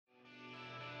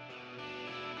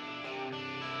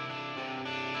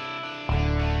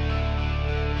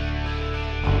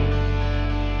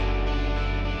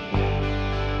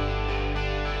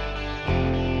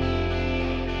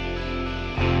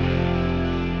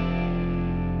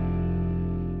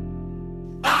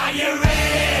Are you ready?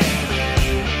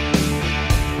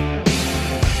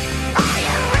 Are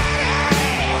you ready?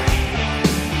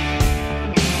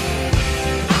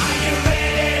 Are you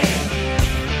ready?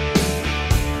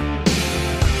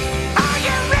 Are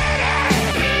you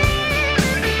ready?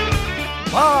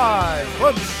 Live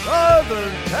from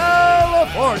Southern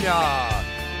California,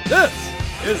 this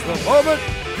is the moment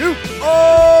you've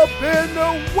all been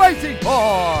waiting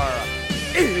for.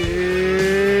 It's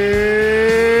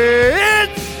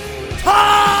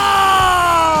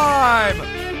time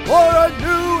for a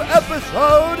new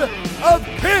episode of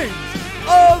Kings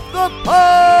of the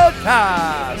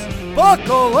Podcast.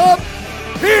 Buckle up,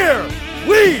 here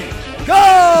we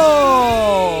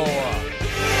go!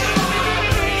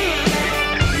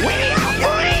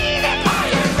 Are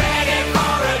you ready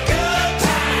for a good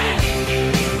time?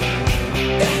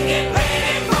 Then get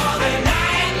ready for the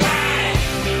nightlife.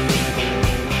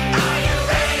 Are you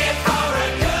ready for a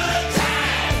good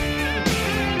time?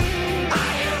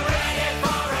 Are you ready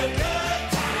for a good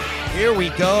time? Here we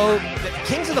go. The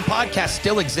Kings of the Podcast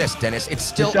still exists, Dennis. It's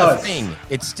still It a does. thing.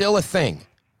 It's still a thing.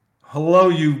 Hello,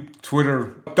 you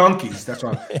Twitter donkeys. That's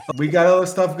right. We got other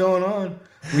stuff going on.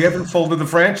 We haven't folded the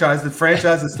franchise. The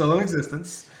franchise is still in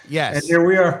existence. Yes. And here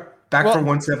we are, back Well- for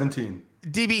 117.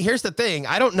 DB, here's the thing.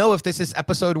 I don't know if this is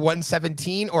episode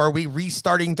 117 or are we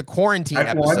restarting the quarantine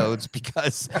At one? episodes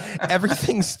because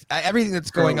everything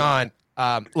that's going on.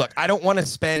 Look, I don't want to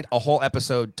spend a whole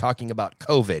episode talking about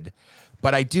COVID,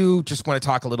 but I do just want to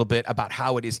talk a little bit about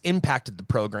how it has impacted the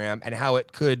program and how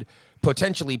it could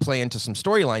potentially play into some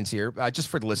storylines here, just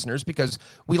for the listeners, because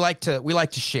we like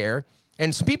to share.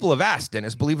 And some people have asked,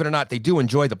 Dennis, believe it or not, they do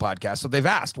enjoy the podcast. So they've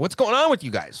asked, what's going on with you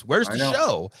guys? Where's the know.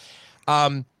 show?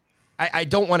 I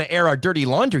don't want to air our dirty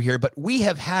laundry here, but we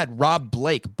have had Rob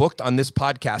Blake booked on this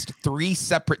podcast 3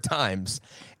 separate times.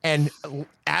 And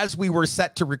as we were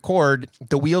set to record,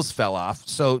 the wheels fell off.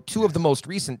 So 2 of the most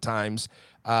recent times,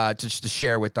 just to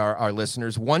share with our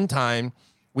listeners, one time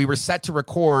we were set to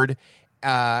record,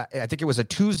 I think it was a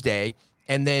Tuesday,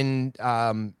 and then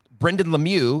Brendan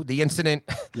Lemieux, the incident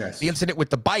with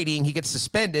the biting, he gets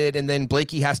suspended, and then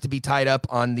Blakey has to be tied up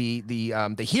on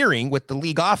the hearing with the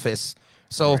league office.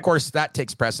 So of course that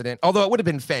takes precedent. Although it would have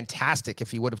been fantastic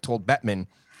if he would have told Bettman,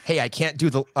 "Hey, I can't do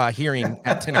the hearing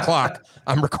at 10 o'clock.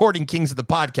 I'm recording Kings of the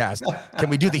Podcast. Can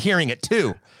we do the hearing at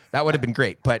 2?" That would have been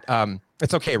great. But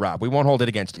it's okay, Rob. We won't hold it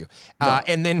against you.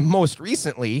 And then most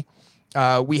recently,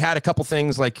 we had a couple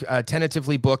things like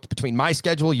tentatively booked between my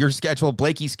schedule, your schedule,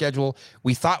 Blakey's schedule.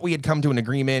 We thought we had come to an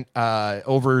agreement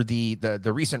over the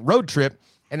recent road trip.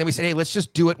 And then we said, hey, let's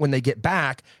just do it when they get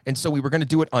back. And so we were going to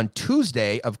do it on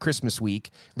Tuesday of Christmas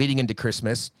week, leading into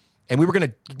Christmas. And we were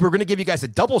going to give you guys a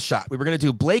double shot. We were going to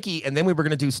do Blakey, and then we were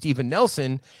going to do Steven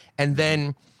Nelson. And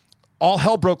then all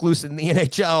hell broke loose in the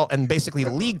NHL, and basically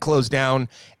the league closed down.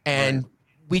 And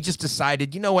we just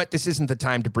decided, you know what, this isn't the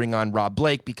time to bring on Rob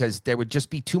Blake because there would just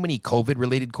be too many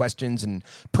COVID-related questions and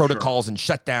protocols and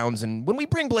shutdowns. And when we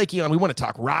bring Blakey on, we want to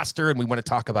talk roster, and we want to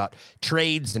talk about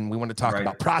trades, and we want to talk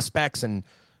about prospects and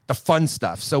the fun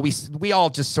stuff. So we all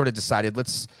just sort of decided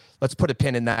let's put a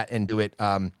pin in that and do it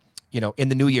in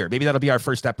the new year. Maybe that'll be our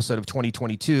first episode of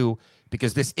 2022,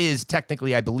 because this is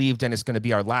technically, I believe, Dennis, going to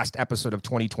be our last episode of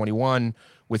 2021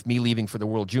 with me leaving for the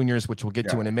World Juniors, which we'll get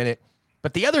to in a minute.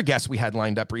 But the other guest we had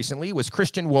lined up recently was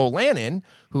Christian Wolanin,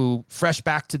 who fresh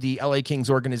back to the LA Kings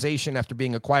organization after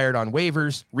being reacquired on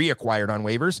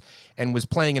waivers, and was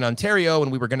playing in Ontario.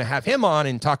 And we were going to have him on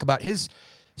and talk about his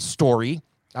story.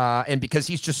 And because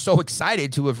he's just so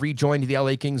excited to have rejoined the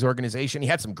LA Kings organization. He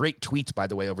had some great tweets, by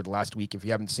the way, over the last week, if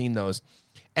you haven't seen those.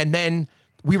 And then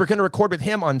we were going to record with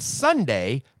him on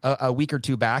Sunday, a week or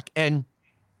two back. And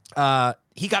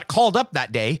he got called up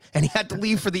that day and he had to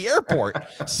leave for the airport.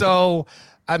 So,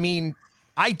 I mean,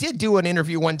 I did do an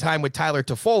interview one time with Tyler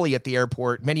Toffoli at the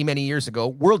airport many, many years ago,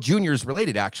 World Juniors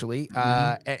related, actually.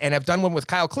 And I've done one with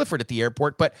Kyle Clifford at the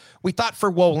airport, but we thought for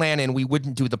Wolanin, we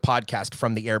wouldn't do the podcast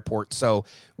from the airport. So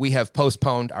we have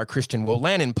postponed our Christian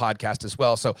Wolanin podcast as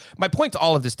well. So my point to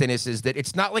all of this, Dennis, is that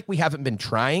it's not like we haven't been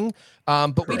trying,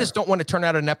 but we just don't want to turn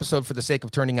out an episode for the sake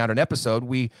of turning out an episode.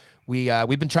 We've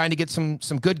been trying to get some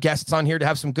good guests on here to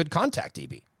have some good contact,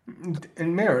 DB.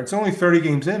 And Mayor, it's only 30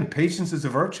 games in. Patience is a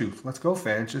virtue. Let's go,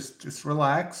 fans. Just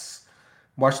relax,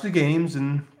 watch the games,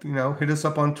 and hit us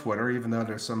up on Twitter. Even though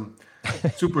there's some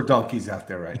super donkeys out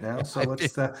there right now, so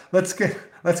let's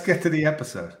get to the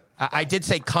episode. I did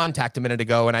say contact a minute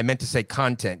ago, and I meant to say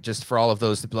content, just for all of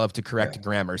those that love to correct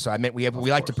grammar. So I meant we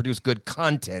like to produce good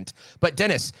content. But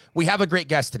Dennis, we have a great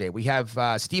guest today. We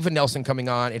have Steven Nelson coming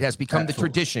on. It has become the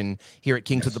tradition here at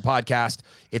Kings of the Podcast.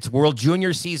 It's World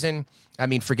Junior season. I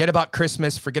mean, forget about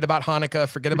Christmas, forget about Hanukkah,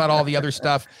 forget about all the other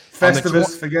stuff.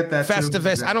 Festivus, forget that too.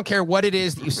 Festivus, I don't care what it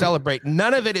is that you celebrate.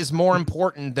 None of it is more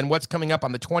important than what's coming up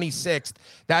on the 26th.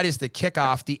 That is the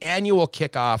kickoff, the annual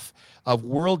kickoff of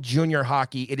World Junior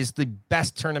Hockey. It is the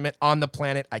best tournament on the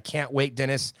planet. I can't wait,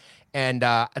 Dennis. And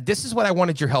this is what I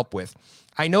wanted your help with.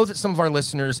 I know that some of our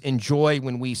listeners enjoy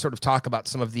when we sort of talk about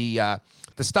some of the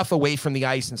stuff away from the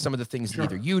ice and some of the things that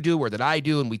either you do or that I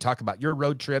do, and we talk about your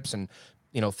road trips and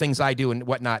things I do and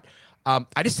whatnot.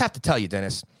 I just have to tell you,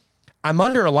 Dennis, I'm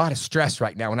under a lot of stress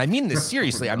right now, and I mean this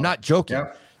seriously. I'm not joking.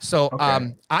 Yep. So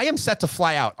Okay. I am set to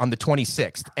fly out on the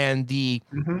 26th, and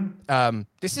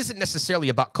this isn't necessarily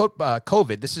about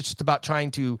COVID. This is just about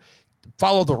trying to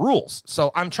follow the rules.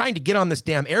 So I'm trying to get on this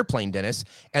damn airplane, Dennis,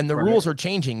 and the rules are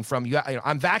changing from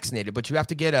I'm vaccinated, but you have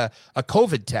to get a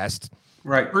COVID test.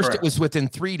 Right. First, correct. it was within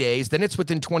 3 days. Then it's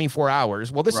within 24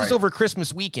 hours. Well, this is Right. over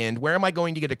Christmas weekend. Where am I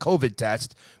going to get a COVID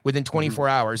test within 24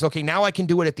 hours? Okay, now I can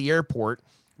do it at the airport,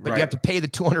 but you Right. have to pay the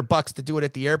 $200 to do it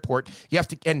at the airport. You have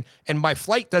to, and my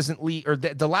flight doesn't leave, or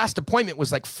the last appointment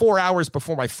was like 4 hours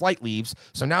before my flight leaves.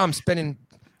 So now I'm spending,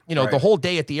 the Right. whole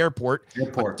day at the airport.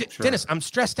 Airport, sure. Dennis, I'm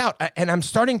stressed out, and I'm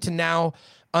starting to now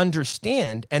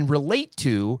understand and relate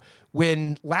to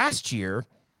when last year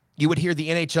you would hear the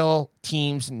NHL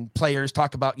teams and players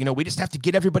talk about, we just have to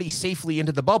get everybody safely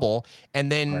into the bubble.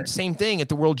 And then Right. same thing at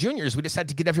the World Juniors. We just had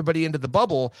to get everybody into the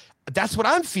bubble. That's what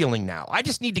I'm feeling now. I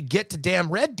just need to get to damn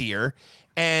Red Deer.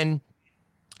 And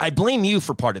I blame you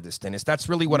for part of this, Dennis. That's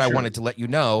really what I Sure. wanted to let you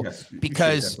know, Yes, you should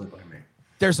because definitely blame me.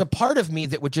 there's a part of me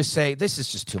that would just say, this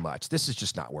is just too much. This is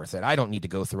just not worth it. I don't need to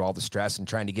go through all the stress and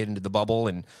trying to get into the bubble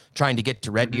and trying to get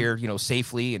to Red Deer,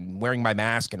 safely and wearing my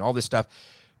mask and all this stuff.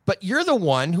 But you're the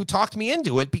one who talked me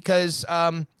into it because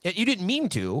you didn't mean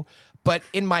to. But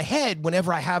in my head,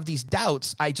 whenever I have these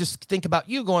doubts, I just think about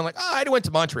you going like, I went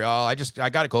to Montreal. I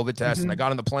got a COVID test and I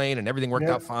got on the plane and everything worked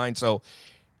out fine. So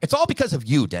it's all because of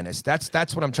you, Dennis.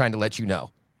 That's what I'm trying to let you know.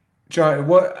 John,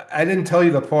 what I didn't tell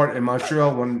you the part in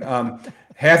Montreal when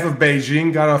half of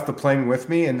Beijing got off the plane with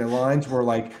me, and the lines were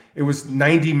like it was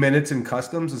 90 minutes in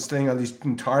customs and staying on these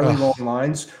entirely long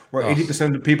lines where 80%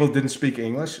 of the people didn't speak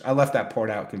English. I left that part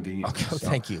out conveniently. Okay,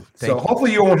 thank you. So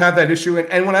hopefully you won't have that issue.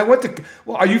 And when I went to,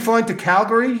 are you flying to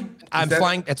Calgary? I'm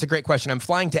flying. That's a great question. I'm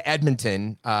flying to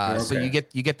Edmonton. So you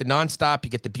get the nonstop, you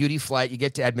get the beauty flight, you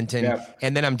get to Edmonton,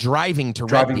 and then I'm driving to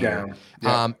Red Deer. Down.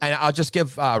 Yep. And I'll just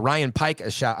give Ryan Pike a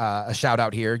shout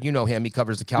out here. You know him. He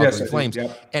covers the Calgary Flames.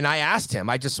 Yep. And I asked him.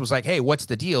 I just was like, hey, what's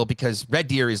the deal? Because Red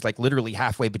Deer is like literally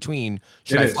halfway between.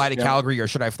 Should I fly to Calgary or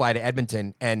should I fly to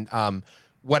Edmonton? And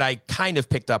what I kind of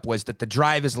picked up was that the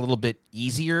drive is a little bit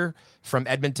easier from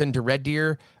Edmonton to Red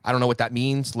Deer. I don't know what that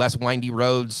means. Less windy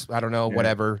roads. I don't know,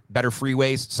 whatever. Better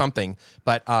freeways, something.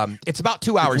 But it's about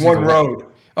 2 hours. It's one either way. road.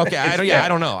 Okay, I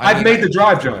don't know. I've made the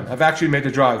drive, John. I've actually made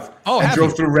the drive. Oh, and have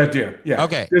drove you? through Red Deer. Yeah.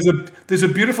 Okay. There's a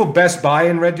beautiful Best Buy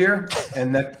in Red Deer,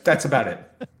 and that's about it.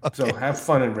 So have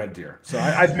fun in Red Deer. So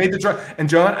I've made the drive. And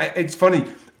John, it's funny.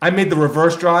 I made the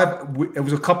reverse drive. It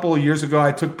was a couple of years ago.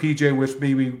 I took PJ with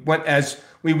me. We went as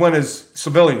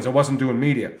civilians. I wasn't doing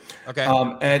media. Okay.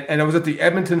 And I was at the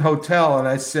Edmonton Hotel, and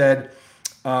I said,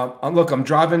 look, I'm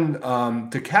driving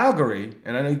to Calgary,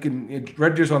 and I know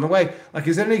Red Deer's on the way. Like,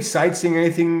 is there any sightseeing,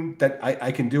 anything that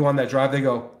I can do on that drive? They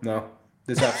go, no,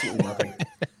 there's absolutely nothing.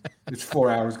 It's 4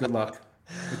 hours. Good luck.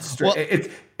 It's straight. Well,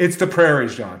 it's the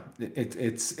prairies, John.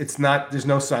 It's not. There's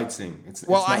no sightseeing.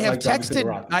 Well, I have texted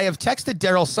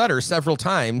Daryl Sutter several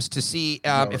times to see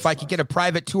if I could get a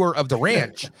private tour of the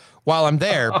ranch while I'm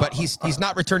there, but he's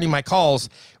not returning my calls,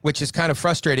 which is kind of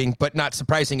frustrating, but not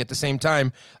surprising at the same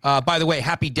time. By the way,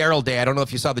 happy Daryl Day. I don't know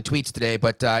if you saw the tweets today,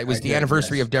 but it was the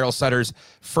anniversary of Daryl Sutter's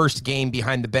first game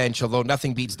behind the bench, although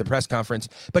nothing beats the press conference.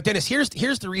 But Dennis,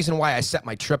 here's the reason why I set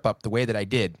my trip up the way that I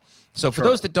did. So for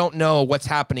those that don't know what's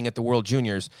happening at the World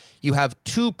Juniors, you have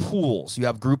two pools. You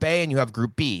have Group A and you have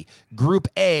Group B. Group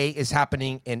A is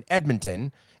happening in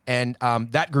Edmonton, and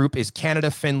that group is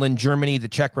Canada, Finland, Germany, the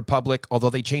Czech Republic, although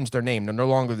they changed their name. They're no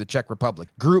longer the Czech Republic.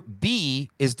 Group B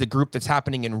is the group that's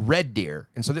happening in Red Deer.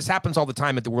 And so this happens all the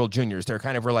time at the World Juniors. They're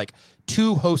kind of like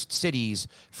two host cities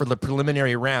for the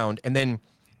preliminary round, and then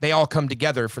they all come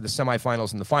together for the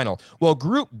semifinals and the final. Well,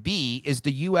 Group B is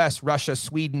the U.S., Russia,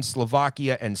 Sweden,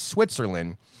 Slovakia, and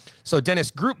Switzerland. So, Dennis,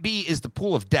 Group B is the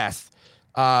pool of death.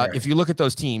 If you look at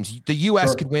those teams, the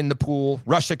U.S. could win the pool,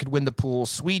 Russia could win the pool,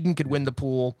 Sweden could win the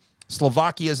pool,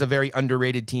 Slovakia is a very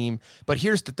underrated team. But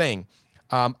here's the thing.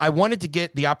 I wanted to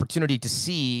get the opportunity to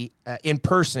see in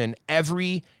person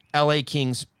every LA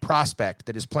Kings prospect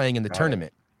that is playing in the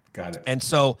tournament. Got it. And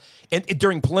so,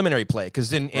 during preliminary play,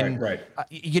 because Right.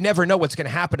 You never know what's going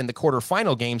to happen in the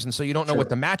quarterfinal games, and so you don't know Sure. what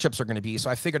the matchups are going to be. So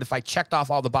I figured if I checked off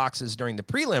all the boxes during the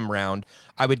prelim round,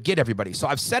 I would get everybody. So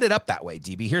I've set it up that way,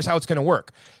 DB. Here's how it's going to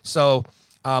work. So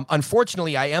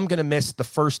unfortunately, I am going to miss the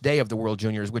first day of the World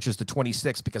Juniors, which is the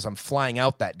 26th, because I'm flying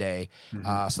out that day.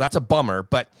 So that's a bummer.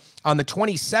 But on the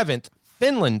 27th,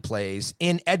 Finland plays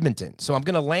in Edmonton. So I'm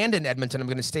going to land in Edmonton. I'm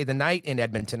going to stay the night in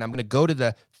Edmonton. I'm going to go to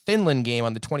the Finland game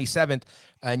on the 27th.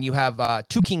 And you have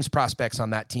 2 Kings prospects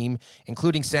on that team,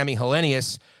 including Sami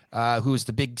Helenius, who's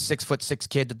the big 6'6"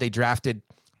 kid that they drafted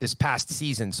this past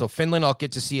season. So Finland, I'll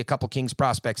get to see a couple Kings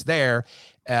prospects there.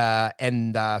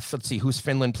 Let's see, who's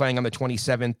Finland playing on the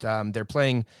 27th? They're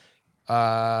playing,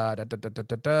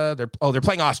 they're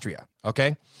playing Austria.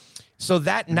 Okay. So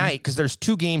that night, because there's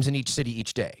 2 games in each city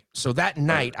each day. So that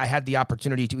night, I had the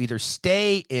opportunity to either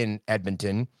stay in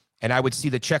Edmonton and I would see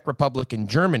the Czech Republic and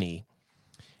Germany,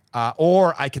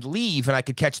 or I could leave and I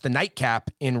could catch the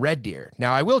nightcap in Red Deer.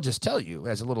 Now, I will just tell you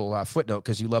as a little footnote,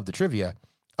 because you love the trivia.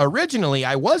 Originally,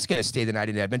 I was going to stay the night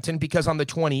in Edmonton because on the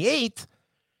 28th,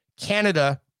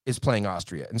 Canada is playing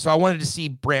Austria. And so I wanted to see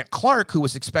Brant Clark, who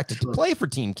was expected to play for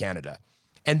Team Canada.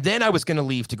 And then I was going to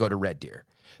leave to go to Red Deer.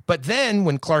 But then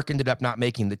when Clark ended up not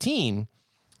making the team,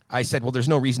 I said, well, there's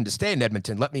no reason to stay in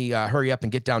Edmonton. Let me hurry up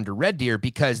and get down to Red Deer,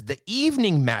 because the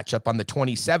evening matchup on the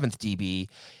 27th, DB,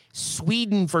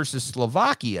 Sweden versus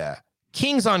Slovakia,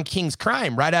 Kings on Kings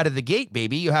crime right out of the gate,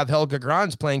 baby. You have Helge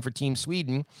Grans playing for Team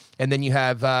Sweden, and then you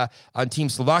have on Team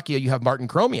Slovakia, you have Martin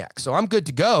Kromiak. So I'm good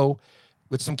to go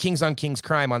with some Kings on Kings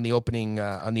crime on the opening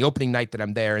night that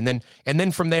I'm there, and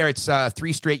then from there it's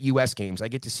 3 straight U.S. games. I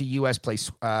get to see U.S. play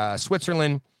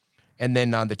Switzerland. And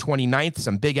then on the 29th,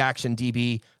 some big action,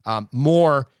 DB.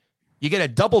 You get a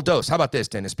double dose. How about this,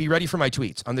 Dennis? Be ready for my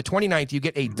tweets. On the 29th, you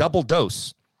get a double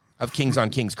dose of Kings on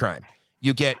Kings crime.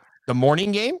 You get the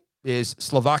morning game is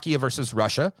Slovakia versus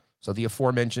Russia. So the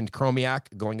aforementioned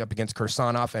Kromiak going up against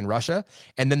Kirsanov and Russia.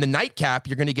 And then the nightcap,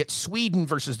 you're going to get Sweden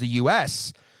versus the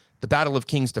U.S., the Battle of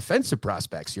Kings defensive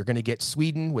prospects. You're going to get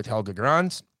Sweden with Helge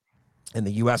Grans and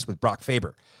the U.S. with Brock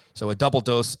Faber. So a double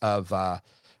dose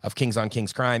of Kings on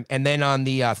Kings crime. And then on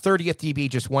the 30th, DB,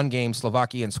 just 1 game,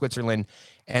 Slovakia and Switzerland.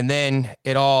 And then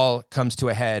it all comes to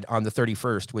a head on the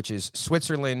 31st, which is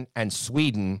Switzerland and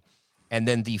Sweden. And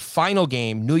then the final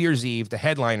game, New Year's Eve, the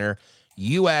headliner,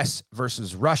 U.S.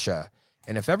 versus Russia.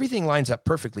 And if everything lines up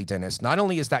perfectly, Dennis, not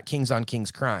only is that Kings on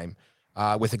Kings crime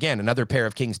with, again, another pair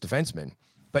of Kings defensemen,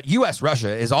 but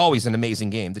U.S.-Russia is always an amazing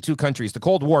game. The 2 countries, the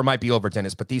Cold War might be over,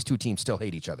 Dennis, but these 2 teams still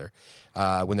hate each other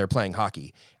when they're playing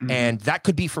hockey. Mm-hmm. And that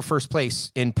could be for first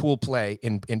place in pool play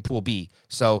in Pool B.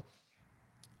 So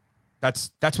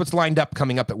that's what's lined up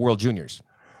coming up at World Juniors.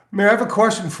 Mayor, I have a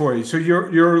question for you. So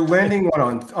you're landing what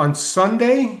on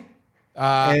Sunday?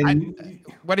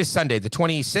 What is Sunday? The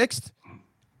 26th?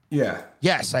 Yeah.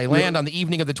 Yes, I land on the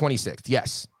evening of the 26th.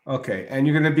 Yes. Okay. And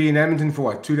you're going to be in Edmonton for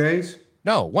what, 2 days?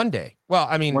 No, 1 day. Well,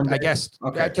 I mean, I guess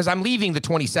because I'm leaving the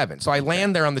 27th. So I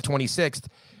land there on the 26th.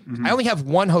 Mm-hmm. I only have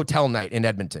 1 hotel night in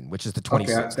Edmonton, which is the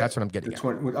 26th. Okay, that's what I'm getting at.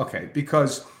 Okay,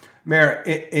 because, Mayor,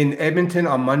 in Edmonton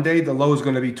on Monday, the low is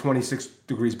going to be 26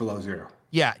 degrees below zero.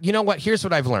 Yeah. You know what? Here's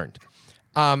what I've learned.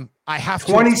 I have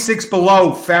 26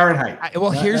 below Fahrenheit.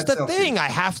 Here's the thing.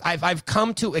 I've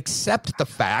come to accept the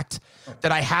fact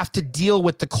that I have to deal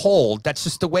with the cold. That's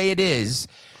just the way it is.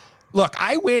 Look,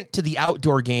 I went to the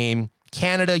outdoor game,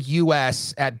 Canada,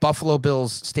 U.S. at Buffalo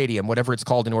Bills Stadium, whatever it's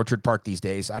called in Orchard Park these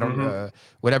days. I don't know,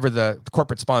 whatever the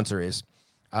corporate sponsor is.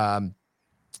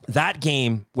 That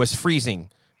game was freezing,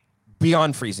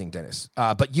 beyond freezing, Dennis.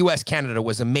 But U.S. Canada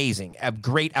was amazing. A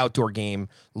great outdoor game.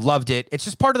 Loved it. It's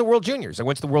just part of the World Juniors. I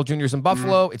went to the World Juniors in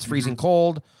Buffalo. It's freezing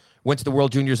cold. Went to the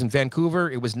World Juniors in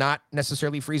Vancouver. It was not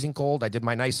necessarily freezing cold. I did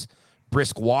my nice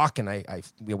brisk walk, and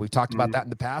we've talked about that in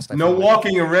the past. No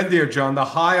walking in Red Deer, John. The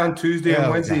high on Tuesday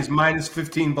and Wednesday is minus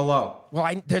 15 below.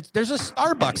 Well, there's a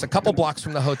Starbucks a couple blocks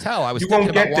from the hotel. I was you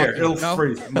won't get there. Walking. It'll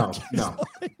freeze. No.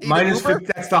 Minus 15.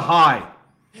 That's the high.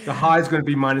 The high is going to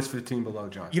be minus 15 below,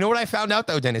 John. You know what I found out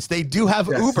though, Dennis? They do have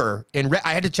Uber in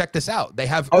I had to check this out. They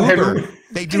have Uber.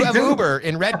 They do have Uber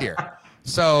in Red Deer.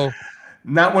 So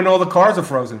not when all the cars are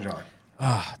frozen, John.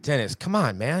 Oh, Dennis, come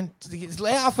on, man.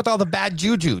 Lay off with all the bad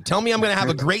juju. Tell me I'm going to have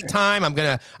a great time. I'm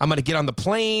going to get on the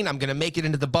plane. I'm going to make it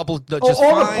into the bubble just all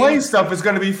fine. The plane stuff is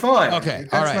going to be fine. Okay,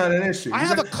 that's all right. not an issue. I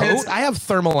have a coat. I have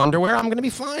thermal underwear. I'm going to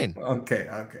be fine. Okay.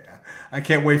 I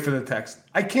can't wait for the text.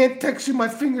 I can't text you. My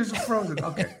fingers are frozen.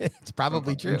 Okay. It's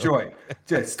probably true. Enjoy.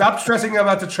 Stop stressing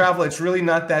about the travel. It's really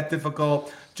not that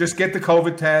difficult. Just get the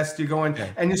COVID test. You go in,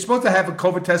 and you're supposed to have a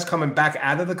COVID test coming back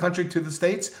out of the country to the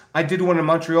States. I did one in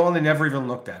Montreal, and they never even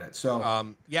looked at it.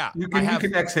 So you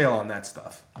can exhale on that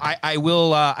stuff. I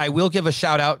will give a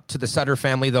shout out to the Sutter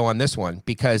family though on this one,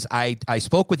 because I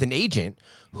spoke with an agent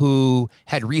who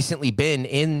had recently been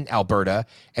in Alberta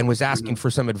and was asking for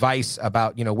some advice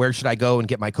about, where should I go and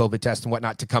get my COVID test and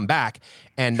whatnot to come back.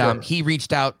 And he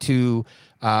reached out to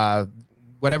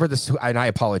and I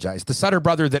apologize, the Sutter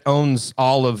brother that owns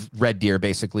all of Red Deer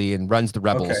basically and runs the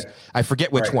Rebels. Okay. I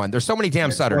forget which one. There's so many damn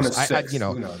Sutters.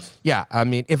 Yeah. I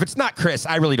mean, if it's not Chris,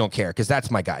 I really don't care, because that's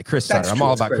my guy, Chris Sutter. I'm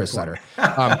all about Chris Sutter.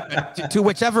 To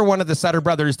whichever one of the Sutter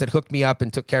brothers that hooked me up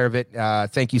and took care of it,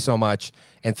 thank you so much.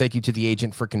 And thank you to the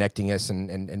agent for connecting us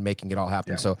and making it all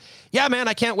happen. Yeah. So, yeah, man,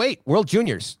 I can't wait. World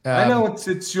Juniors. I know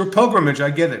it's your pilgrimage. I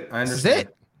get it. I understand. This is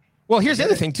it. Well, here's the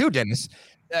other thing too, Dennis.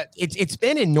 It's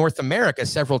been in North America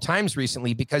several times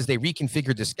recently because they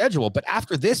reconfigured the schedule. But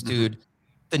after this, dude,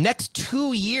 the next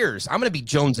 2 years, I'm going to be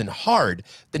jonesing hard.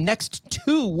 The next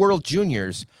 2 World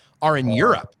Juniors are in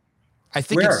Europe. I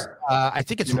think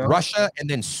it's Russia and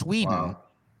then Sweden. Wow.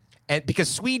 And because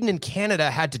Sweden and Canada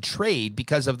had to trade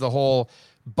because of the whole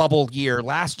bubble year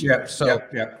last year. So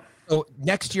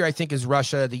next year, I think, is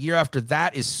Russia. The year after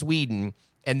that is Sweden.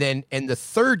 And then in the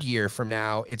third year from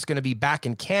now, it's going to be back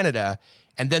in Canada.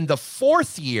 And then the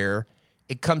fourth year,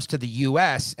 it comes to the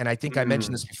U.S. And I think I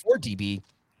mentioned this before, DB.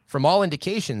 From all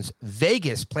indications,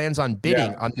 Vegas plans on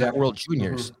bidding on the World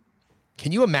Juniors.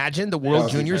 Can you imagine the World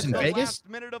Juniors in Vegas?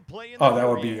 Oh, that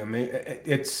would be amazing.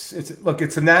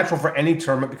 It's a natural for any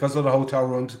tournament because of the hotel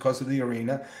rooms, because of the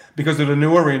arena, because of the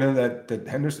new arena that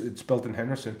Henderson, it's built in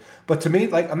Henderson. But to me,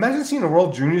 imagine seeing the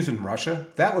World Juniors in Russia.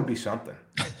 That would be something.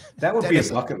 That would be a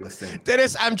bucket list thing.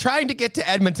 Dennis, I'm trying to get to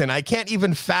Edmonton. I can't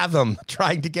even fathom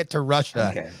trying to get to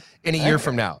Russia in a year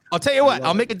from now. I'll tell you what,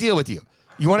 I'll make a deal with you.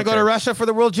 You want to go to Russia for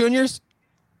the World Juniors?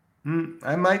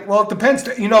 I might. Well, it depends.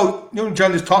 John,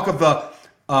 there's talk of the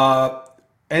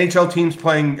NHL teams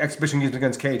playing exhibition games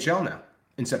against KHL now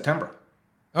in September.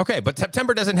 Okay, but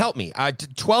September doesn't help me.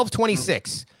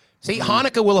 12/26. See,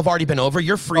 Hanukkah will have already been over.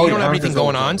 You're free. You don't have anything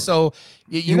going on. So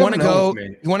you want to go?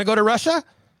 You want to go to Russia?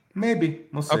 Maybe.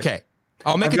 We'll see. Okay.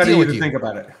 I'll make a deal with you. Think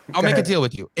about it. I'll make a deal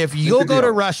with you. If you'll go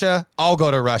to Russia, I'll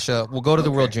go to Russia. We'll go to the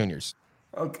World Juniors.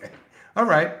 Okay. All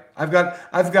right. I've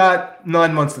got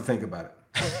 9 months to think about it.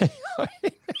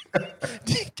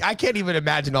 I can't even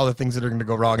imagine all the things that are going to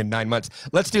go wrong in 9 months.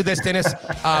 Let's do this, Dennis.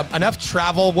 Enough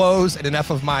travel woes and enough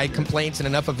of my complaints and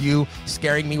enough of you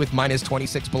scaring me with minus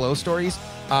 26 below stories.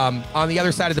 On the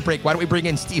other side of the break, why don't we bring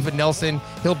in Steven Nelson?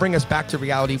 He'll bring us back to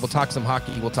reality. We'll talk some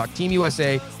hockey. We'll talk Team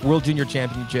USA, World Junior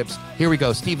Championships. Here we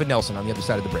go. Steven Nelson on the other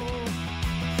side of the break.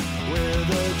 Where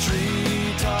the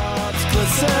treetops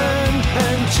glisten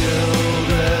and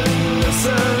children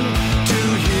listen to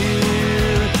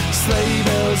hear sleigh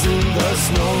bells in the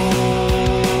snow.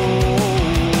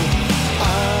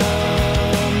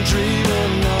 I'm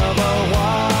dreaming of a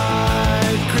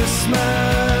white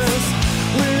Christmas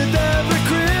with every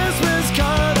Christmas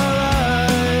card I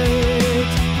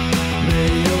write.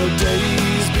 May your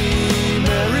days be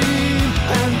merry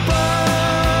and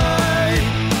bright,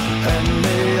 and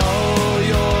may all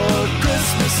your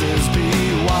Christmases be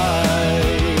white.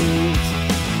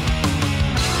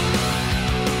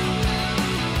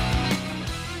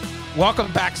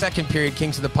 Welcome back, second period,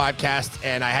 Kings of the Podcast.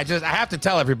 And I have to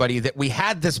tell everybody that we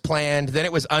had this planned, then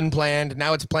it was unplanned,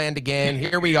 now it's planned again.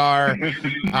 Here we are.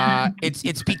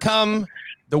 It's become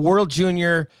the World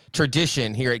Junior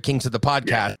tradition here at Kings of the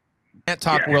Podcast. Can't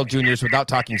talk World Juniors without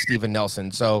talking Steven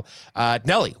Nelson. So,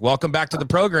 Nelly, welcome back to the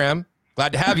program.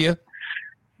 Glad to have you.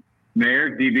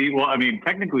 Mayor, DB, well, I mean,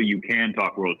 technically you can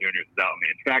talk World Juniors without me.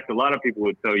 In fact, a lot of people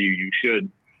would tell you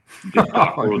should just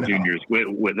talk World Juniors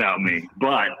without me.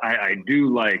 But I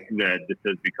do like that this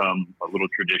has become a little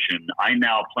tradition. I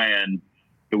now plan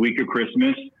the week of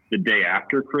Christmas, the day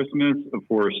after Christmas, of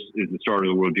course, is the start of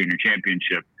the World Junior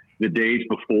Championship. The days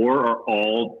before are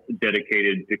all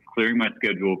dedicated to clearing my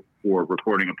schedule for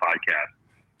recording a podcast.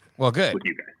 Well, good. With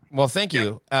you guys. Well, thank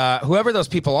you. Whoever those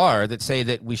people are that say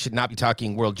that we should not be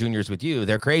talking World Juniors with you,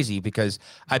 they're crazy, because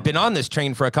I've been on this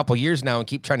train for a couple years now and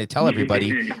keep trying to tell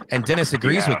everybody, and Dennis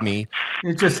agrees with me.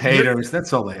 You're just haters.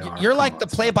 That's all they are. You're like the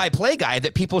play-by-play guy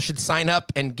that people should sign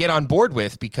up and get on board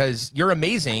with, because you're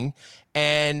amazing.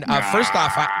 And first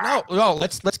off,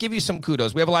 let's give you some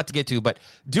kudos. We have a lot to get to, but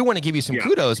do want to give you some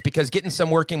kudos, because getting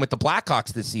some working with the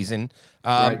Blackhawks this season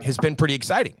has been pretty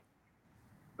exciting.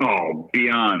 Oh,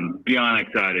 beyond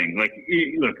exciting. Like,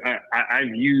 look,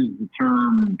 I've used the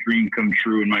term dream come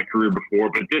true in my career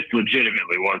before, but this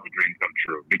legitimately was a dream come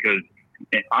true, because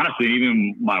and honestly,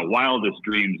 even my wildest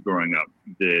dreams growing up,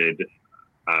 did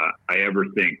I ever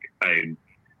think I'd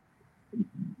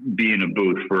be in a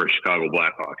booth for a Chicago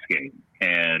Blackhawks game?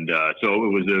 And so it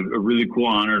was a really cool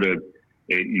honor to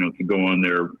go on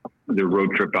their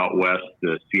road trip out west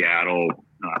to Seattle,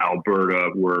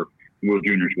 Alberta, where World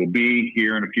Juniors will be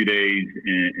here in a few days,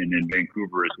 and in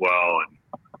Vancouver as well.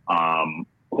 And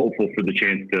hopeful for the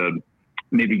chance to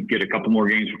maybe get a couple more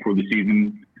games before the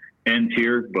season ends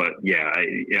here. But yeah,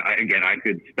 I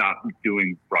could stop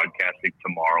doing broadcasting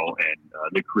tomorrow, and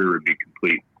the career would be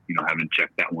complete. Having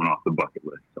checked that one off the bucket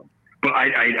list. So, but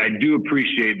I do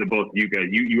appreciate the both of you guys.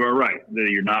 You are right that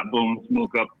you're not blowing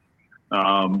smoke up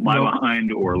my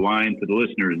behind or lying to the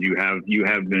listeners. You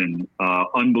have been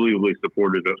unbelievably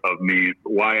supportive of me.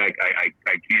 Why I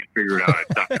can't figure it out. I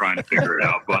stopped trying to figure it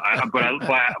out, but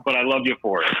I love you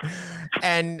for it.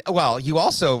 And well, you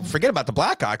also forget about the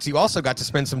Blackhawks. You also got to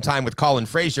spend some time with Colin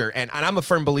Fraser, and I'm a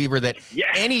firm believer that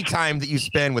any time that you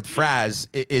spend with Fraz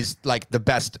is like the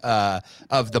best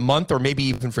of the month, or maybe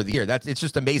even for the year. It's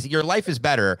just amazing. Your life is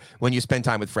better when you spend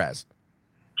time with Fraz.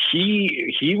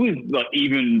 He was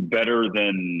even better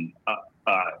than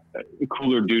a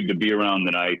cooler dude to be around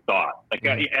than I thought. Like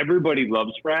everybody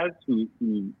loves Fraz who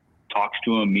talks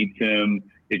to him, meets him,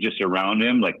 is just around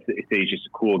him. Like say he's just a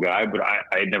cool guy, but I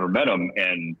had never met him,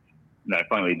 and I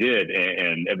finally did.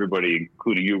 And everybody,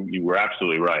 including you were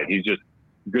absolutely right. He's just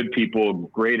good people,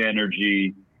 great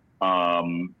energy.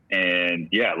 And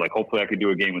yeah, like hopefully I could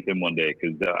do a game with him one day,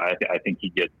 because I think he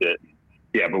gets it.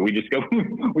 Yeah, but we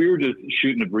were just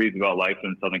shooting the breeze about life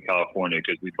in Southern California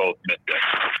because we both missed it.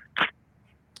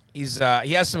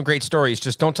 He has some great stories.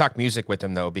 Just don't talk music with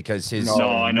him though, because his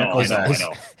I know.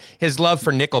 His love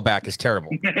for Nickelback is terrible.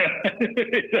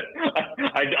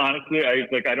 I honestly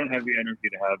don't have the energy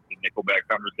to have the Nickelback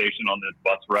conversation on this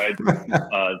bus ride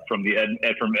from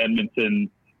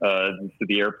Edmonton to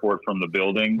the airport from the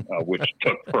building, which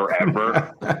took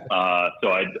forever.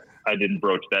 So I didn't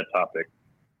broach that topic.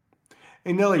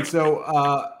 Hey, Nelly, so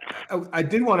I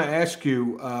did want to ask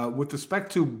you, with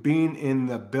respect to being in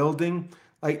the building,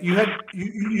 like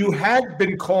you had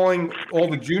been calling all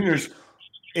the juniors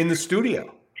in the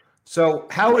studio. So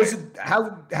how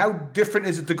different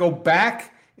is it to go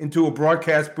back into a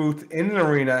broadcast booth in an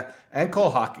arena and call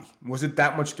hockey? Was it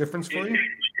that much difference for you?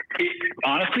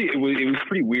 Honestly, it was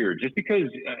pretty weird, just because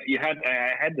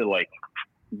I had to like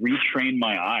retrain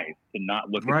my eyes to not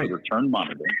look at the return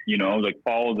monitor, like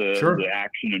follow the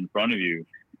action in front of you.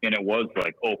 And it was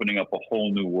like opening up a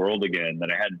whole new world again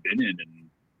that I hadn't been in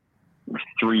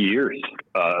 3 years,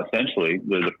 essentially.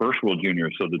 The first World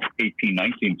Juniors, so the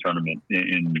 18-19 tournament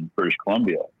in British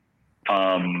Columbia.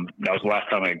 That was the last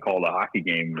time I had called a hockey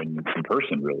game in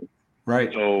person, really.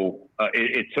 Right. So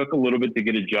it took a little bit to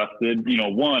get adjusted.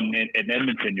 One, in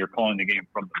Edmonton, you're calling the game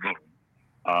from the moon.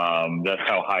 That's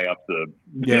how high up the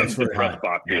press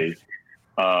box is.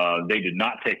 They did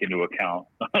not take into account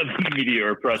the media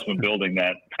or press when building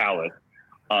that palette.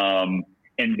 And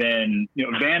then,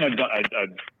 Van, I've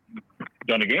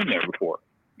done a game there before,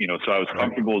 so I was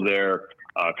comfortable there.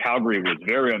 Calgary was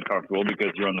very uncomfortable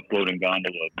because you're on the floating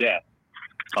gondola of death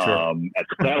at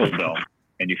the Saddle Dome,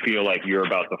 and you feel like you're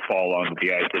about to fall onto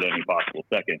the ice at any possible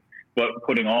second. But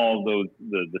putting all those,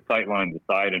 the sight lines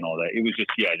aside and all that, it was just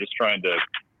trying to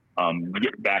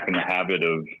get back in the habit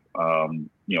of,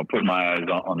 putting my eyes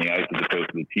on the ice as opposed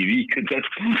to the TV, because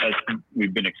that's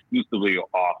we've been exclusively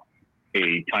off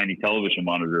a tiny television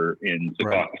monitor in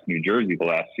Secaucus, New Jersey the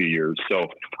last few years. So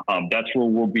that's where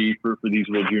we'll be for these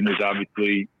World Juniors,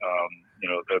 obviously,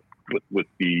 with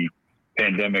the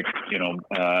pandemic,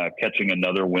 catching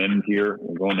another wind here.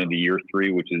 We're going into year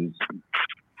 3, which is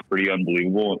pretty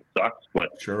unbelievable. It sucks, but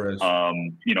sure is.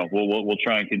 We'll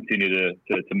try and continue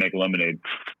to make lemonade.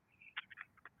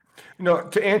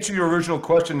 To answer your original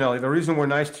question, Nelly, the reason we're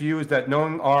nice to you is that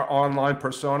knowing our online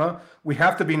persona, we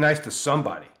have to be nice to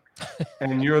somebody.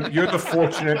 And you're the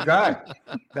fortunate guy.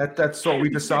 That's what we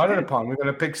decided upon. We're going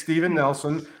to pick Steven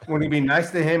Nelson. We're going to be nice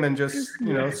to him and just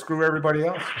screw everybody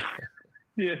else.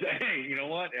 Yes. Hey, you know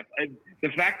what? The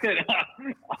fact that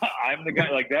I'm the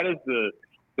guy, like, that is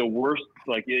the worst.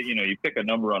 Like, you pick a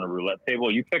number on a roulette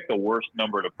table. You pick the worst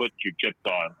number to put your chips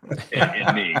on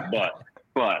in me.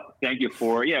 But thank you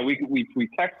for we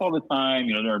text all the time.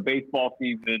 During baseball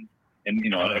season. And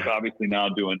like obviously now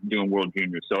doing World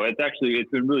Juniors, so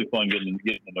it's been really fun getting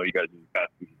to know you guys in the past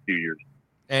few years.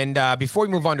 And before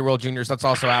we move on to World Juniors, let's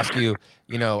also ask you,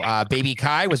 baby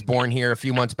Kai was born here a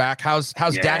few months back. How's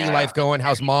daddy life going?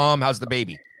 How's mom? How's the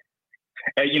baby?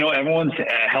 Everyone's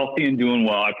healthy and doing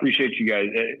well. I appreciate you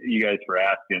guys for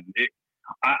asking.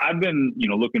 I've been,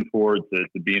 looking forward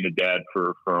to being a dad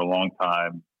for a long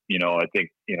time. I think,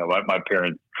 my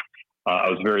parents, I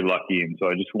was very lucky. And so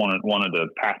I just wanted to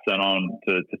pass that on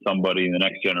to somebody in the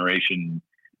next generation.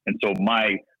 And so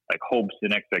my hopes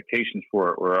and expectations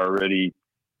for it were already,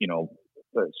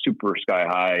 super sky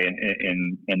high.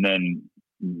 And then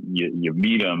you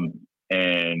meet them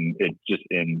and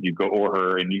you go or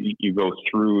her and you go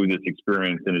through this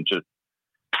experience and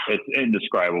it's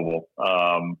indescribable.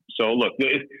 So look,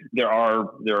 there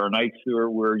are nights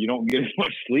where you don't get as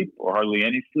much sleep or hardly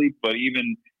any sleep, but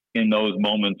even in those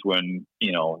moments when,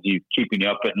 he's keeping you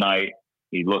up at night,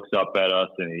 he looks up at us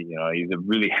and he's a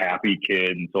really happy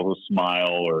kid. And so he'll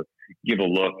smile or give a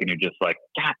look and you're just like,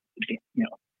 God,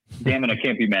 damn it, I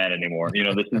can't be mad anymore.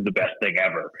 This is the best thing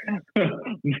ever.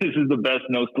 This is the best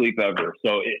no sleep ever.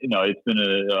 So, it's been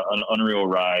an unreal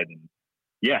ride. And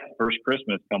yeah, first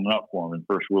Christmas coming up for him and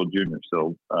first World Junior.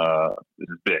 So this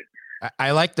is big.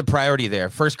 I like the priority there.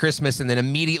 First Christmas and then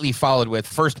immediately followed with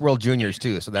first World Juniors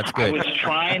too. So that's good. I was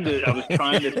trying to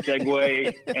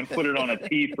segue and put it on a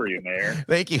tee for you, Mayor.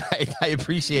 Thank you. I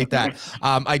appreciate that.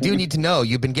 I do need to know,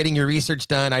 you've been getting your research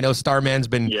done. I know Starman's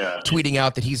been tweeting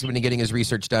out that he's been getting his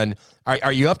research done.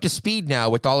 Are you up to speed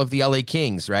now with all of the LA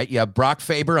Kings, right? You have Brock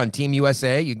Faber on Team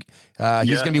USA. He's going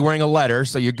to be wearing a letter.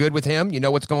 So you're good with him? You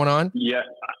know what's going on? Yeah,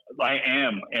 I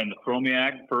am. And the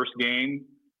Chromiak first game.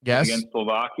 Yes. Against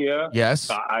Slovakia. Yes.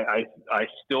 I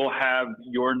still have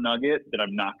your nugget that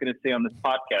I'm not going to say on this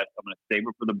podcast. I'm going to save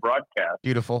it for the broadcast.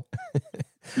 Beautiful.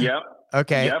 Yep.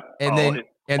 Okay. Yep.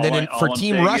 And then for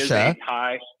Team Russia, a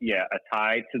tie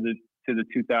to the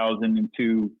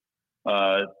 2002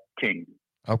 Kings.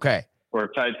 Okay. Or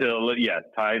tied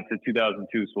to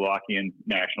 2002 Slovakian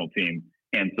national team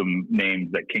and some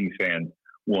names that Kings fans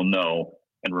will know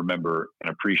and remember and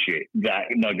appreciate. That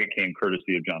nugget came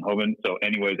courtesy of John Hoban. So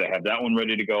anyways, I have that one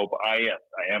ready to go. But I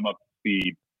am up to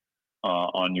speed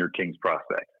on your Kings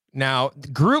prospect. Now,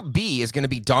 Group B is going to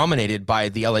be dominated by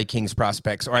the LA Kings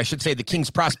prospects, or I should say the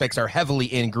Kings prospects are heavily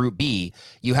in Group B.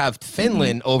 You have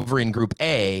Finland over in Group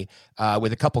A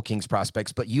with a couple Kings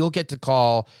prospects, but you'll get to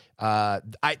call,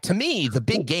 to me, the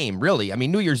big game, really. I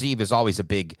mean, New Year's Eve is always a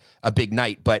big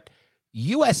night, but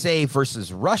USA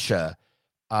versus Russia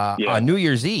on New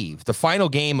Year's Eve, the final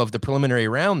game of the preliminary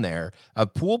round there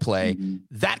of pool play,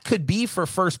 that could be for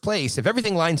first place if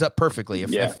everything lines up perfectly.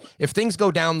 If things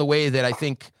go down the way that I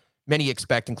think many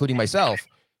expect, including myself,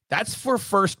 that's for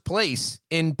first place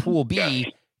in Pool B,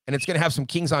 and it's going to have some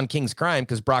Kings on Kings crime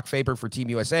because Brock Faber for Team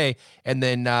USA, and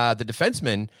then the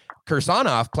defenseman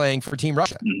Kirsanov playing for Team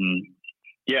Russia.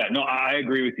 Yeah, no, I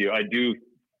agree with you. I do.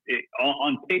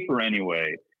 On paper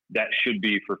anyway, that should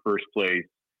be for first place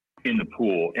in the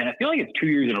pool. And I feel like it's 2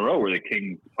 years in a row where the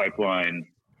Kings pipeline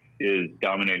is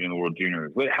dominating the World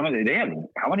Juniors. Wait, how many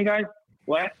guys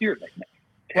last year?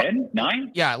 10,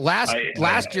 9? Yeah, last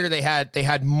year they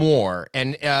had more,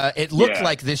 and it looked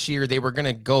like this year they were going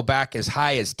to go back as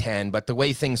high as 10. But the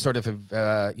way things sort of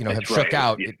have shook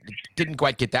out, it didn't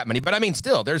quite get that many. But I mean,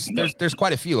 still, there's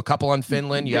quite a few. A couple on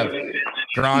Finland. You have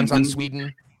Grans on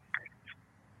Sweden.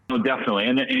 No, definitely,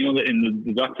 and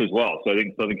the Ducks as well. So I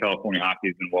think Southern California hockey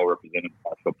has been well represented the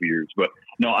past couple of years. But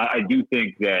no, I do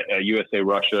think that USA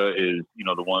Russia is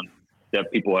the one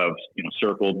that people have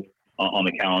circled on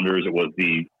the calendars. It was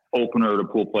the opener to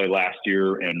pool play last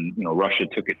year, and Russia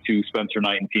took it to Spencer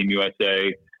Knight and Team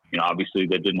USA. Obviously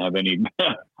that didn't have any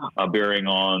bearing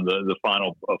on the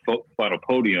final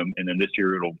podium, and then this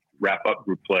year it'll wrap up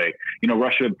group play.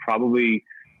 Russia probably.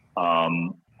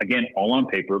 Again, all on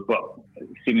paper, but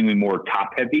seemingly more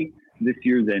top heavy this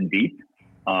year than deep.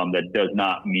 That does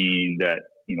not mean that,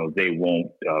 they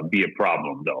won't be a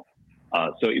problem though.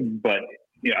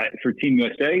 For Team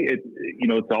USA,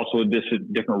 it's also a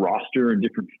different roster and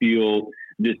different feel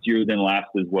this year than last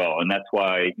as well. And that's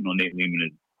why, Nate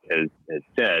Lehman has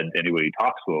said, anybody he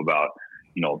talks to about,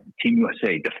 Team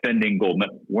USA defending gold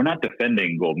medal. We're not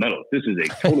defending gold medals. This is a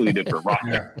totally different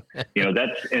roster.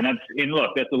 That's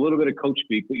a little bit of coach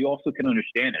speak, but you also can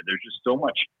understand it. There's just so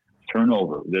much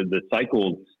turnover. The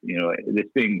cycles, this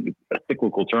being a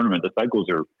cyclical tournament, the cycles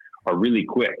are really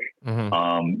quick.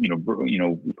 From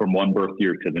one birth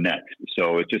year to the next.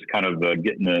 So it's just kind of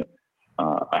getting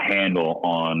a handle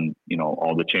on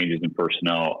all the changes in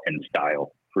personnel and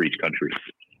style for each country.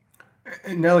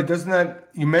 And Nelly,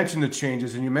 you mentioned the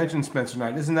changes and you mentioned Spencer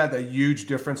Knight. Isn't that a huge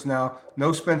difference now?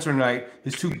 No Spencer Knight.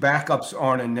 His two backups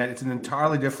aren't in net. It's an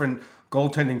entirely different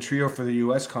goaltending trio for the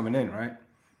U.S. coming in, right?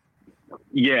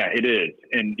 Yeah, it is.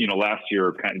 And, last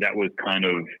year that was kind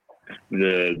of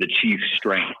the Chiefs'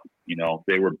 strength.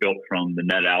 They were built from the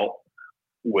net out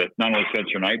with not only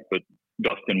Spencer Knight, but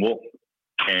Dustin Wolf.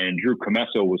 and Drew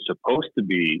Comesso was supposed to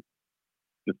be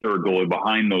the third goalie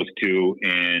behind those two,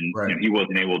 and Right. he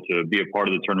wasn't able to be a part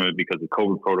of the tournament because of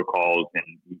COVID protocols.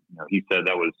 And he said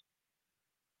that was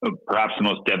perhaps the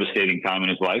most devastating time in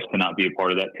his life to not be a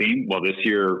part of that team. Well, this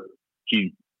year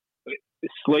he's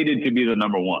slated to be the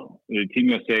number one. Team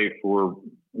USA, for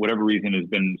whatever reason, has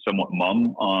been somewhat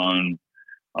mum on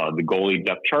the goalie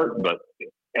depth chart, but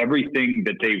everything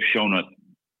that they've shown us,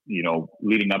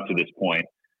 leading up to this point,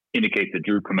 indicates that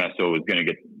Drew Comesso is going to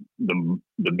get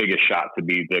the biggest shot to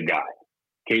be the guy.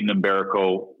 Caden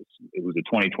Mbarico, it was a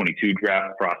 2022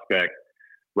 draft prospect.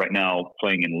 Right now,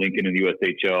 playing in Lincoln in the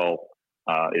USHL,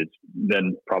 is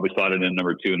then probably slotted in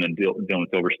number two, and then Dylan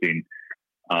Silverstein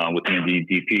with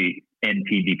the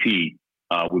NTDP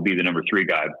would be the number three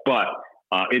guy. But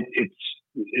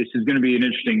this is going to be an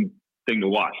interesting thing to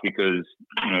watch because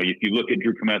if you look at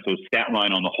Drew Comesso's stat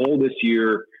line on the whole this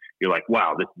year, you're like,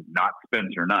 wow, this is not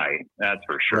Spencer Knight, that's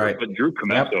for sure. Right. But Drew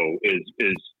Comesso is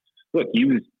look, he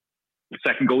was the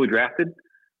second goalie drafted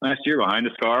last year behind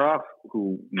Askarov,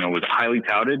 who was highly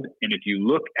touted. And if you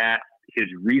look at his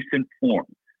recent form,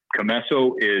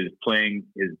 Comesso is playing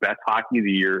his best hockey of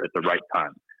the year at the right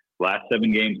time. Last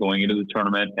 7 games going into the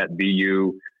tournament at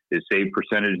BU, his save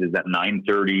percentage is at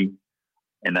 .930,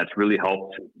 and that's really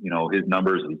helped, his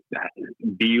numbers.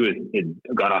 BU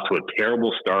got off to a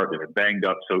terrible start. They were banged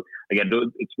up. So, again,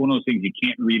 it's one of those things you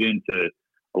can't read into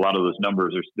a lot of those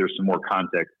numbers. There's some more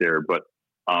context there. But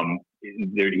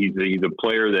he's a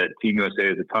player that Team USA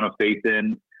has a ton of faith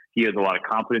in. He has a lot of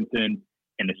confidence in.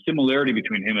 And the similarity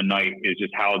between him and Knight is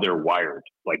just how they're wired.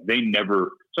 Like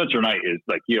Spencer Knight is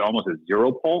like he almost has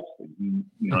zero pulse,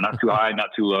 not too high, not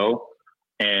too low.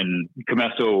 And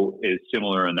Comesso is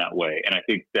similar in that way. And I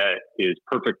think that is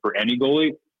perfect for any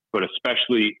goalie, but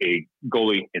especially a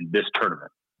goalie in this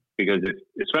tournament. Because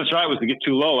if Spencer Knight was to get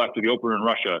too low after the opener in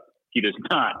Russia, he does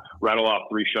not rattle off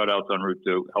 3 shutouts en route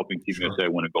to helping Team USA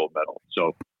win a gold medal.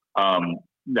 So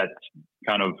that's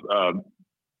kind of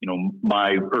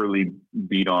my early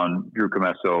beat on Drew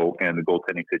Comesso and the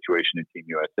goaltending situation in Team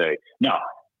USA. Now,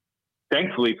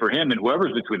 thankfully for him and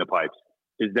whoever's between the pipes,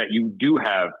 is that you do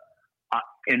have,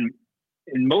 in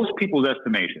most people's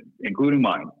estimation, including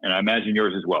mine, and I imagine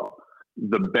yours as well,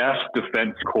 the best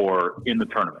defense core in the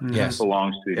tournament Yes.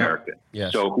 belongs to the American.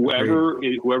 Yes. So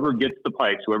whoever gets the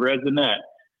pipes, whoever has the net,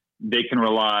 they can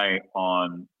rely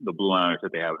on the Blue Liners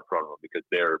that they have in front of them because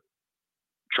they're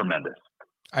tremendous.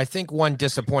 I think one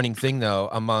disappointing thing, though,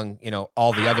 among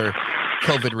all the other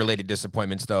COVID-related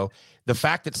disappointments, though, the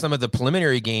fact that some of the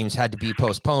preliminary games had to be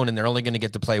postponed and they're only going to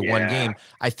get to play one game,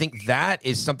 I think that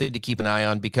is something to keep an eye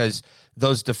on because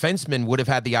those defensemen would have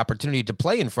had the opportunity to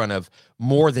play in front of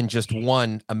more than just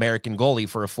one American goalie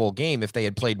for a full game if they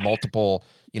had played multiple,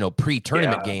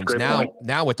 pre-tournament games. great Now, point.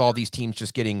 now with all these teams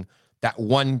just getting that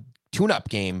one tune-up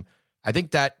game, I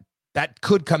think that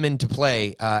could come into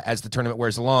play as the tournament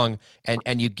wears along,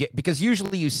 and you get, because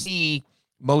usually you see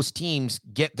most teams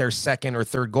get their second or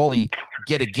third goalie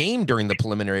get a game during the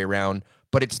preliminary round,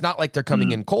 but it's not like they're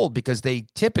coming in cold because they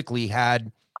typically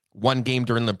had one game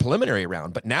during the preliminary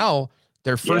round. But now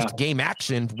their first game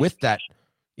action with that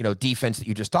defense that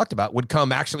you just talked about would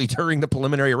come actually during the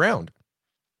preliminary round.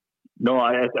 No,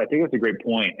 I think that's a great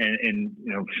point. And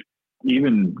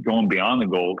even going beyond the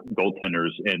goaltenders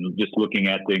and just looking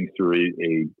at things through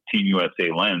a Team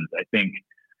USA lens, I think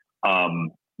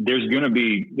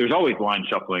there's always line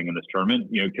shuffling in this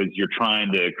tournament, because you're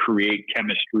trying to create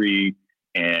chemistry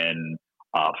and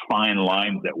find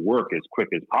lines that work as quick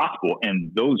as possible.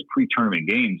 And those pre-tournament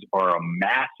games are a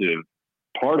massive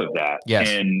part of that. Yes.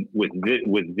 And with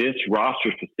this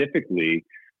roster specifically,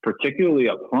 particularly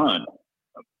up front,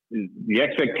 the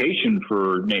expectation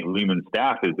for Nate Lehman's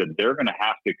staff is that they're going to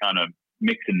have to kind of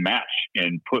mix and match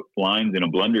and put lines in a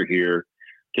blender here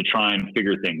to try and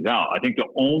figure things out. I think the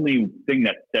only thing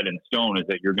that's set in stone is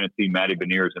that you're going to see Matty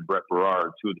Beniers and Brett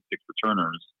Berard, 2 of the 6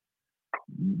 returners.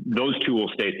 Those 2 will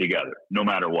stay together no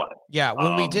matter what. Yeah,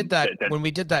 when we did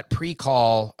that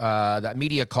pre-call, that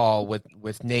media call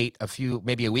with Nate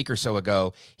maybe a week or so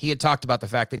ago, he had talked about the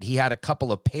fact that he had a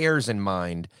couple of pairs in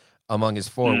mind among his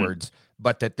forwards,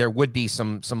 but that there would be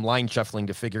some line shuffling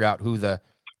to figure out who the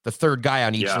third guy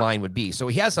on each line would be. So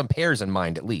he has some pairs in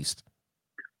mind at least.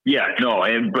 Yeah, no,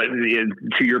 but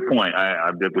to your point,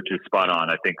 which is spot on.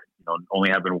 I think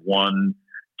only having one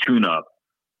tune-up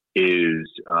is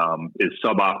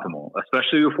suboptimal,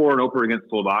 especially before an opener against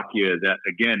Slovakia. That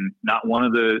again, not one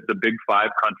of the big 5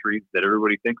 countries that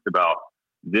everybody thinks about.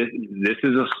 This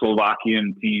is a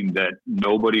Slovakian team that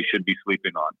nobody should be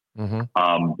sleeping on.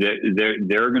 Mm-hmm.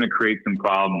 They're going to create some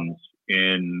problems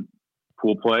in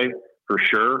pool play for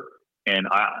sure. and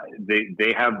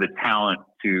they have the talent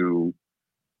to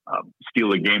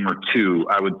steal a game or two,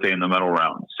 I would say, in the medal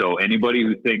round. So anybody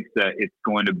who thinks that it's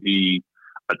going to be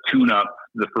a tune-up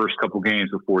the first couple games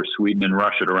before Sweden and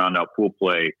Russia to round out pool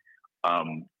play,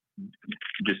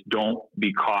 just don't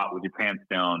be caught with your pants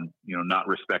down, not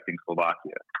respecting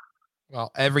Slovakia.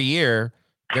 Well, every year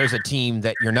there's a team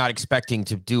that you're not expecting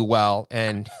to do well,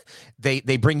 and they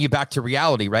bring you back to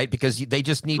reality, right? Because they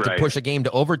just need to push a game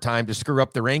to overtime to screw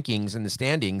up the rankings and the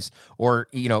standings, or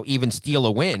even steal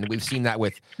a win. We've seen that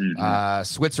with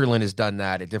Switzerland has done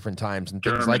that at different times and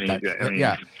things like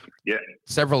that. Yeah,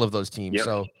 several of those teams. Yep.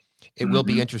 So it will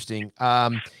be interesting.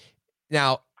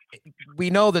 Now we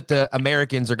know that the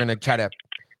Americans are going to try to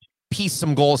piece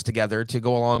some goals together to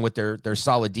go along with their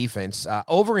solid defense.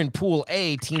 Over in Pool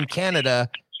A, Team Canada,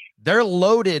 they're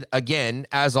loaded again,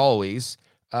 as always,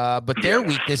 but their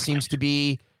weakness seems to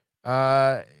be,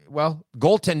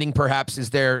 goaltending perhaps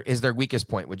is their weakest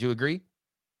point. Would you agree?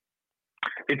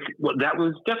 That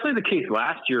was definitely the case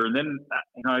last year. And then,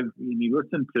 you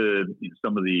listen to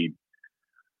some of the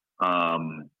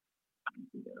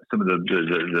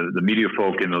media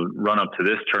folk in the run up to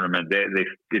this tournament,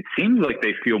 it seems like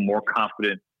they feel more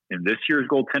confident in this year's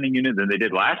goaltending unit than they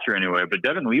did last year anyway. But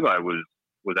Devin Levi was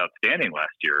outstanding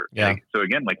last year. Yeah. So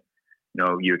again,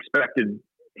 you expected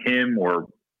him or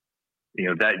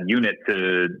that unit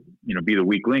to be the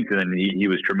weak link, and then he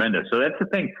was tremendous. So that's the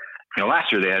thing.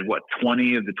 Last year they had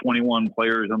 20 of the 21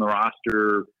 players on the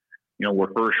roster,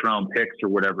 were first round picks or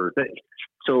whatever.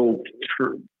 So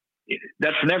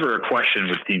that's never a question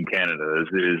with Team Canada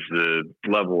is the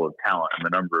level of talent and the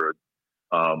number of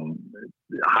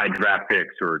high draft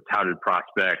picks or touted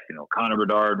prospects. Connor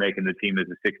Bedard making the team as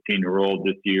a 16-year-old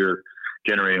this year,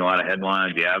 generating a lot of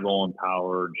headlines. You have Owen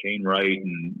Power, Shane Wright,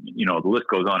 and the list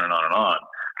goes on and on and on.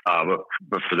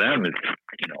 But for them, it's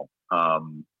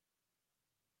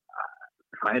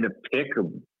if I had to pick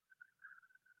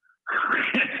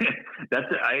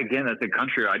that's a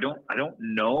country I don't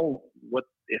know what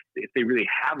if they really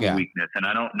have a weakness, and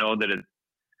I don't know that it's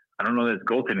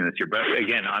goaltending this year. But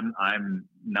again, I'm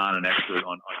not an expert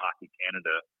on Hockey Canada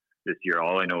this year.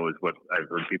 All I know is what I've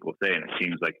heard people say, and it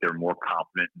seems like they're more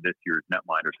confident in this year's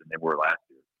netminders than they were last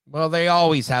year. Well, they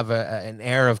always have an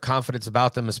air of confidence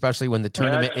about them, especially when the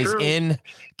tournament is in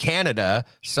Canada.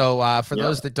 So for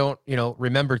those that don't,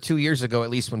 remember 2 years ago, at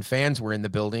least when fans were in the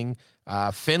building,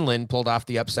 Finland pulled off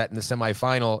the upset in the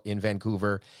semifinal in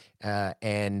Vancouver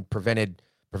and prevented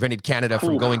Canada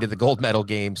from going to the gold medal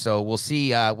game. So we'll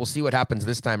see what happens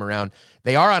this time around.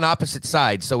 They are on opposite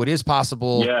sides, so it is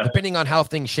possible, depending on how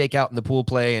things shake out in the pool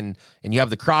play, and you have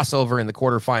the crossover in the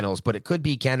quarterfinals. But it could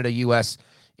be Canada-US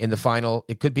in the final.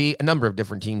 It could be a number of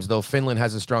different teams, though. Finland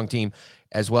has a strong team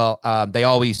as well. They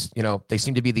always, they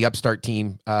seem to be the upstart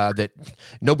team that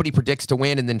nobody predicts to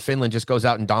win, and then Finland just goes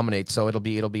out and dominates. So it'll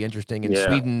be interesting. And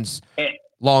Sweden's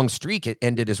long streak it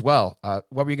ended as well. What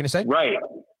were you going to say? Right.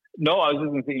 No, I was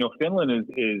just going to say, Finland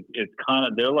is kind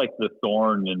of, they're like the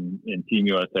thorn in Team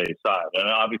USA's side. And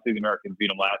obviously the Americans beat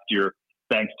them last year,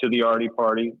 thanks to the Artie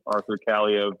Party, Arthur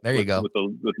Kaliyev. There you go. With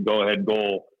the go-ahead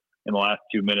goal in the last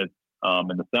 2 minutes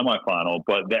in the semifinal.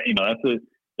 But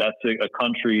that's a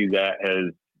country that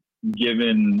has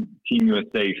given Team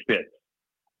USA fits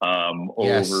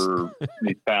over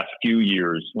these past few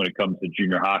years when it comes to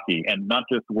junior hockey, and not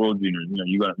just the World Juniors.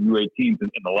 You got U18s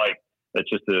and the like. That's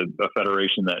just a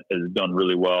federation that has done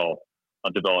really well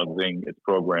on developing its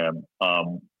program.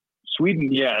 Sweden,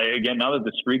 again, now that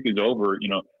the streak is over,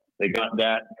 they got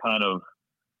that kind of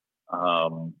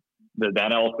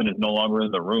that elephant is no longer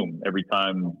in the room every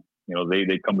time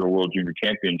they come to a World Junior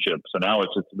Championship. So now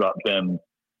it's just about them,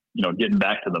 getting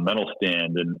back to the medal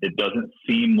stand, and it doesn't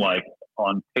seem like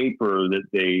on paper that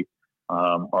they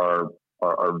are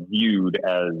viewed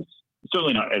as,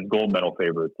 certainly not as gold medal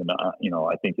favorites. And,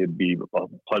 I think it'd be a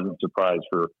pleasant surprise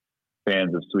for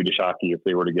fans of Swedish hockey if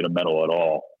they were to get a medal at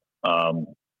all.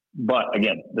 But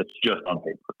again, that's just on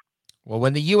paper. Well,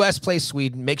 when the U.S. plays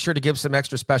Sweden, make sure to give some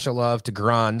extra special love to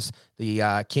Grans,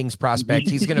 the Kings prospect.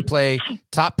 He's going to play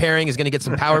top pairing. He's going to get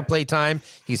some power play time.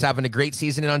 He's having a great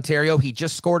season in Ontario. He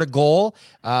just scored a goal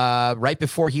right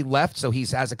before he left. So he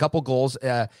has a couple goals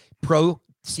pro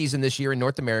season this year in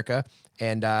North America,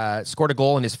 and scored a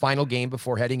goal in his final game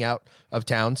before heading out of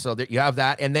town. So there you have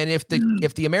that. And then if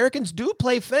the Americans do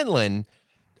play Finland,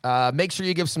 make sure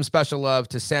you give some special love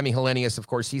to Sami Helenius. Of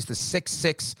course, he's the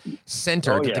 6'6"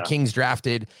 center that the Kings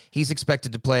drafted. He's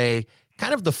expected to play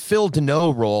kind of the Phil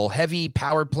Deneau role, heavy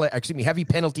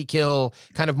penalty kill,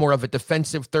 kind of more of a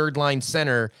defensive third line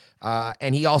center.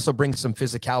 And he also brings some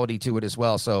physicality to it as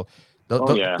well. So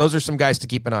those are some guys to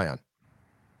keep an eye on.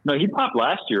 No, he popped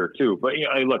last year too. But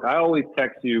look, I always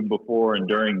text you before and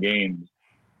during games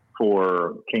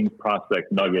for Kings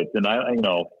prospect nuggets, and I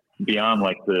beyond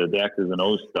like the X's and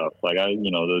O's stuff, like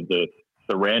the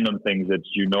random things that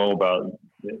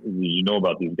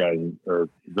about these guys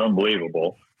is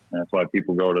unbelievable. And that's why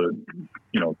people go to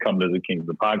come visit Kings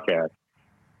the podcast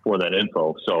for that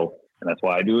info. So, and that's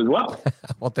why I do as well.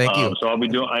 Well, thank you. So I'll be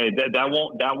doing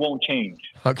that won't change.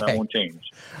 Okay. That won't change.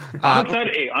 I'm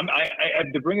excited. Hey, I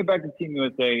to bring it back to Team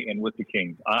USA and with the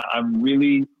Kings. I'm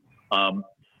really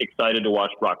excited to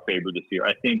watch Brock Faber this year.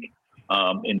 I think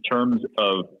in terms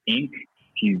of ink,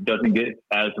 he doesn't get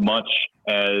as much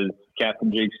as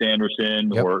Captain Jake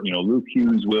Sanderson or Luke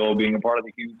Hughes will, being a part of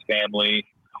the Hughes family,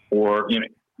 or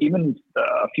even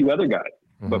a few other guys.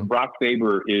 Mm-hmm. But Brock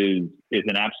Faber is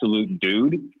an absolute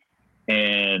dude,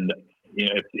 and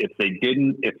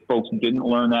if folks didn't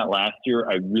learn that last year,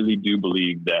 I really do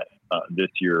believe that this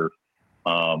year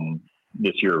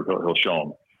he'll show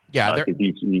them. Yeah,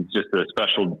 he's just a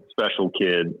special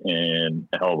kid and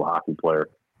a hell of a hockey player.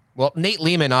 Well, Nate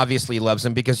Lehman obviously loves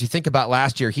him because you think about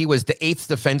last year, he was the 8th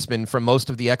defenseman from most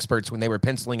of the experts when they were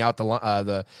penciling out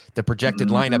the projected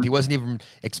lineup. He wasn't even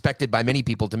expected by many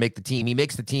people to make the team. He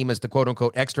makes the team as the quote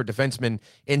unquote extra defenseman,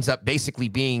 ends up basically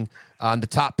being on the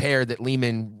top pair that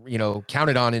Lehman,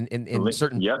 counted on in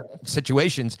certain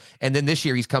situations. And then this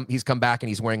year he's come back and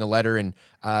he's wearing a letter, and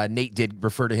Nate did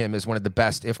refer to him as one of the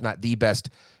best, if not the best,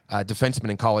 defenseman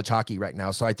in college hockey right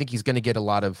now. So I think he's going to get a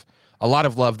lot of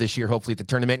love this year, hopefully at the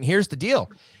tournament. And here's the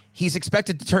deal. He's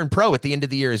expected to turn pro at the end of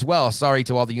the year as well. Sorry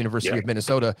to all the University of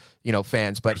Minnesota,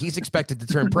 fans, but he's expected to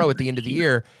turn pro at the end of the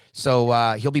year.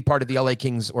 So he'll be part of the LA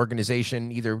Kings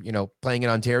organization, either, playing in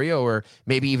Ontario or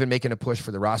maybe even making a push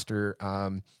for the roster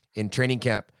in training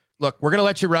camp. Look, we're going to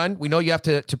let you run. We know you have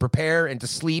to prepare and to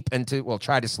sleep and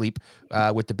try to sleep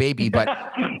with the baby. But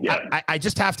I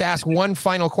just have to ask one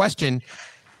final question.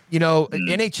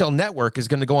 NHL Network is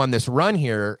going to go on this run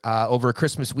here over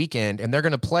Christmas weekend, and they're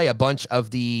going to play a bunch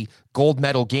of the gold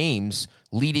medal games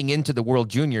leading into the World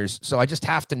Juniors. So I just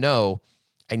have to know,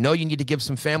 I know you need to give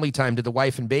some family time to the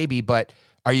wife and baby, but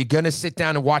are you going to sit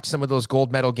down and watch some of those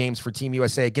gold medal games for Team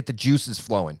USA, get the juices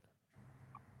flowing?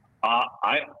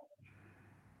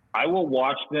 I will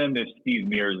watch them if Steve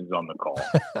Mears is on the call.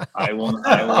 I will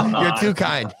not. You're too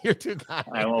kind.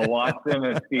 I will watch them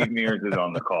if Steve Mears is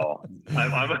on the call.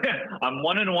 I'm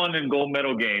 1-1 in gold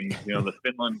medal games. The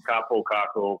Finland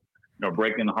Kaapo,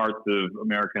 breaking the hearts of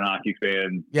American hockey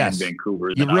fans in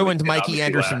Vancouver. You ruined Mikey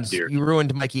Anderson's.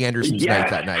 Night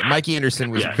that night. Mikey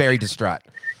Anderson was very distraught.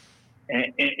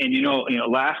 And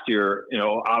last year,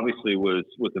 obviously was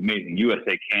amazing.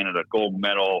 USA, Canada, gold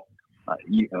medal.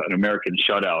 An American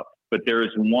shutout, but there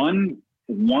is one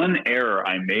error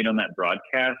I made on that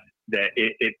broadcast that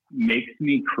it makes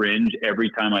me cringe every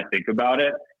time I think about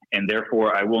it, and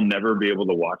therefore I will never be able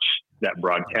to watch that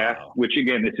broadcast. Which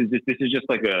again, this is just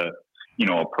like a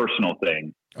personal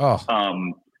thing.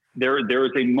 There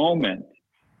is a moment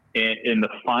in the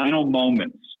final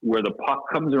moments where the puck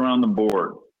comes around the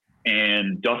board,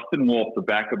 and Dustin Wolf, the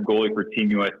backup goalie for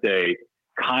Team USA,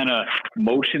 kind of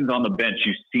motions on the bench.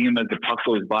 You see him as the puck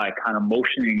goes by, kind of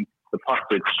motioning the puck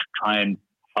to try and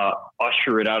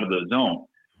usher it out of the zone.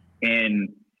 And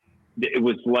it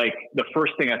was like the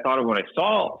first thing I thought of when I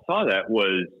saw that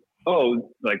was,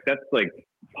 that's like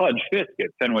Pudge Fisk at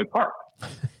Fenway Park,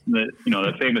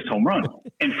 the famous home run.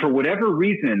 And for whatever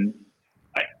reason,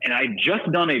 I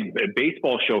just done a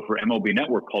baseball show for MLB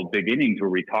Network called Big Innings, where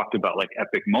we talked about like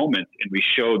epic moments, and we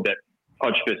showed that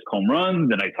Pudge Fisk home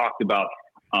runs, and I talked about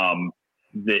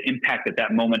the impact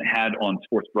that moment had on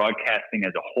sports broadcasting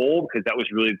as a whole, because that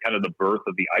was really kind of the birth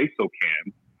of the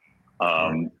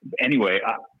ISOCAM. Anyway,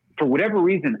 for whatever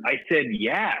reason, I said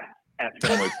yes at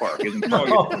Fenway Park. Isn't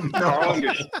Carl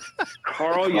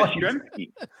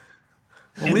Yastrzemski?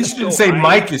 At least you didn't say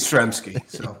Mike Yastrzemski.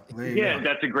 So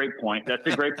that's a great point.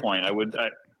 I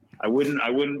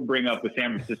wouldn't bring up the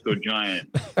San Francisco Giant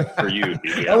for you.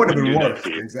 That would have been worse.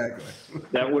 Exactly.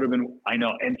 That would have been, I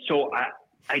know. And so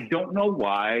I don't know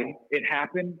why it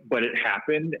happened, but it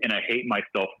happened, and I hate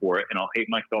myself for it, and I'll hate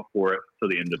myself for it till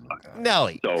the end of time.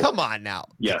 Nelly, come on now.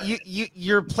 Yeah.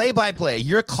 Your play-by-play,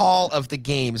 your call of the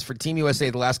games for Team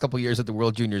USA the last couple of years at the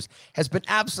World Juniors has been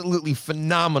absolutely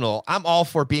phenomenal. I'm all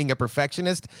for being a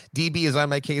perfectionist. DB is on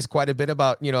my case quite a bit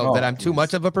about, that I'm too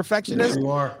much of a perfectionist. You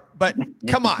are. But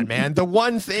come on, man. The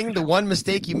one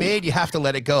mistake you made, you have to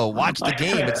let it go. Watch the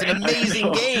game. It's an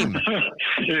amazing game.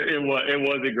 It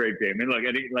was a great game. And look,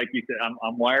 like you said,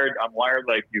 I'm wired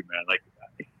like you, man. Like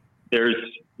there's,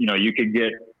 you could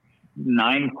get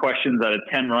 9 questions out of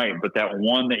 10 right, but that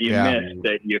one that you missed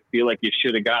that you feel like you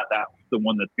should have got, the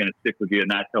one that's going to stick with you.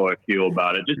 And that's how I feel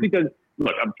about it. Just because,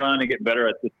 look, I'm trying to get better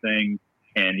at this thing,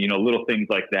 and little things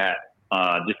like that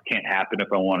just can't happen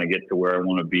if I want to get to where I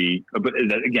want to be. But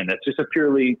again, that's just a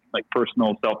purely like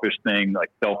personal, selfish thing,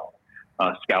 like scout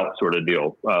sort of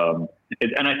deal.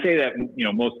 And I say that,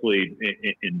 mostly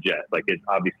in jest. Like, it's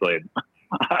obviously,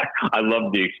 I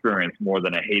love the experience more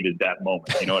than I hated that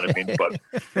moment. You know what I mean? But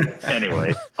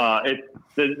anyway, I'll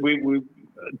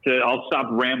stop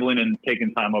rambling and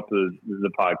taking time up the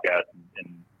podcast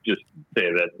and just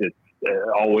say that it's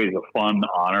always a fun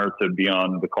honor to be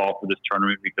on the call for this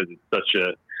tournament, because it's such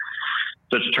a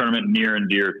tournament near and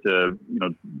dear to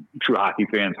true hockey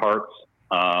fans' hearts.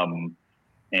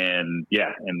 And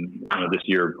this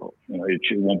year,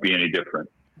 it won't be any different.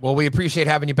 Well, we appreciate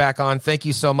having you back on. Thank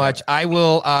you so much. I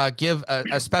will give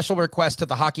a special request to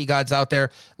the hockey gods out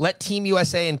there. Let Team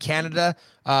USA and Canada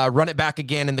run it back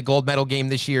again in the gold medal game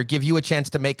this year. Give you a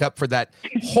chance to make up for that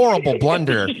horrible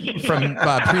blunder from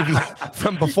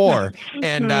before,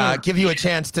 and give you a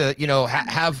chance to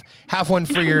have one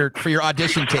for your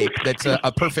audition tape. That's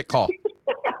a perfect call.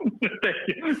 Thank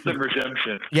you. Some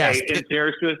redemption. Yes. Hey, in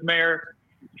seriousness, Mayor,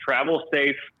 travel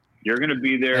safe. You're going to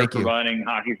be there providing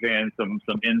hockey fans some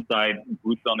insight,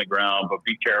 boots on the ground, but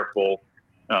be careful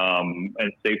and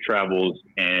safe travels.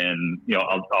 And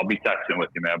I'll be texting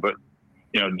with you, man. But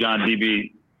John,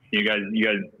 DB, you guys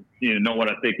know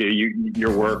what I think of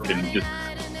your work, and just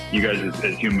you guys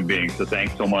as human beings. So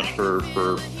thanks so much for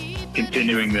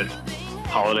continuing this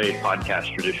holiday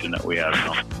podcast tradition that we have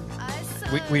now.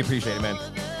 We appreciate it, man.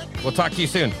 We'll talk to you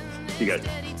soon. See you guys.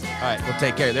 All right, we'll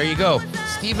take care. There you go.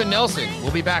 Steven Nelson.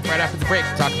 We'll be back right after the break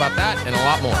to talk about that and a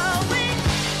lot more.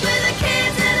 We're the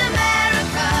kids in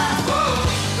America.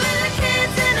 We're the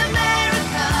kids in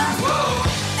America.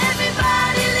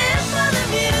 Everybody live for the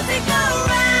music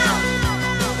around.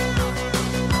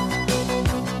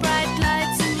 Bright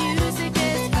lights and music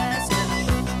is faster.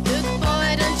 Look,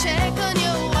 boy, don't check on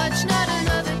your watch, not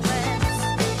another glance.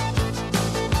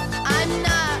 I'm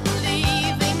not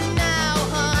leaving now,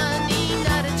 honey,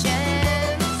 not a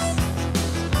chance.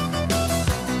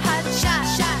 Hot shot,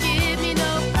 give me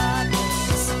no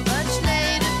promise. Much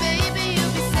later, baby,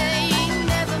 you'll be saying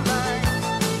never mind.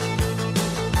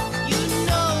 You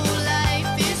know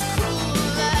life is cruel,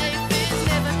 life is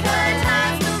never kind.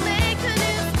 Hearts will make a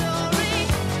new story.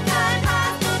 Kind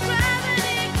hearts will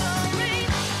gravity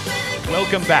glory.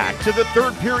 Welcome back to the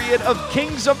third period of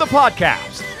Kings of the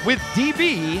Podcast with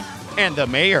DB and the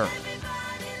Mayor.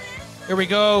 Here we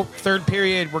go. Third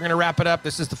period. We're going to wrap it up.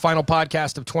 This is the final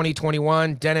podcast of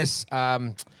 2021. Dennis,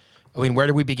 where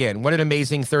do we begin? What an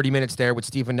amazing 30 minutes there with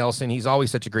Steven Nelson. He's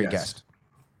always such a great guest.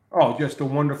 Oh, just a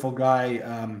wonderful guy,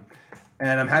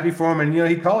 and I'm happy for him. And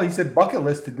he said bucket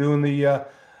list to doing the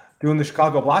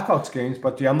Chicago Blackhawks games,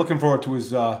 but I'm looking forward to his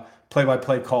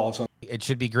play-by-play calls. It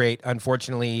should be great.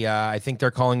 Unfortunately, I think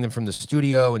they're calling them from the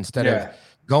studio instead of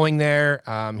going there.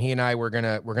 He and I were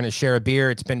gonna share a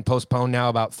beer. It's been postponed now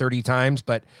about 30 times,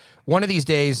 but one of these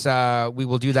days we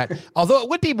will do that. Although it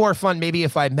would be more fun maybe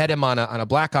if I met him on a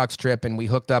Blackhawks trip and we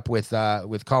hooked up with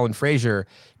Colin Fraser,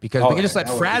 because we could just let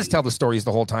Fraz tell the stories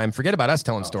the whole time. Forget about us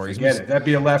telling stories. Forget it. That'd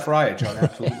be a laugh riot, John.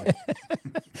 Absolutely.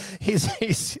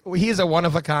 He's a one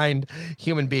of a kind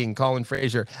human being, Colin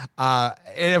Fraser. And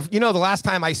if the last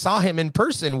time I saw him in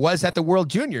person was at the World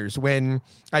Juniors when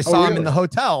I saw him in the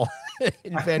hotel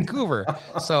in Vancouver.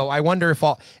 So I wonder if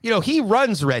he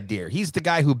runs Red Deer. He's the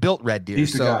guy who built Red Deer.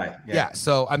 He's the guy. Yeah.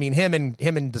 So I mean him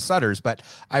and the Sutters, but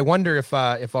I wonder if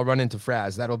I'll run into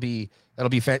Fraz. That'll be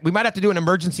fun. We might have to do an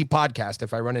emergency podcast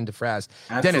if I run into Fraz.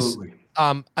 Absolutely.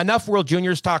 Dennis, enough World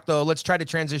Juniors talk though. Let's try to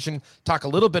transition, talk a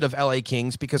little bit of LA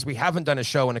Kings, because we haven't done a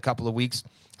show in a couple of weeks.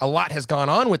 A lot has gone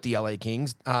on with the LA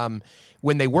Kings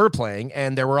when they were playing,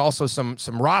 and there were also some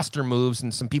roster moves,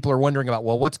 and some people are wondering about,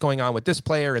 well, what's going on with this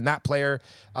player and that player.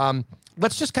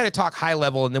 Let's just kind of talk high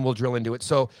level, and then we'll drill into it.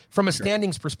 So from a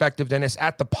standings perspective, Dennis,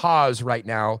 at the pause right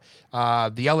now,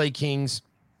 the LA Kings,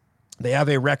 they have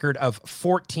a record of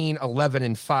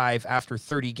 14-11-5 after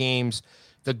 30 games.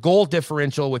 The goal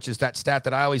differential, which is that stat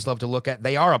that I always love to look at,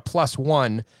 they are a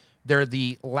 +1. They're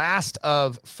the last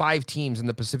of 5 teams in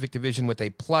the Pacific Division with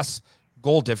a plus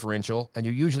goal differential, and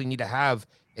you usually need to have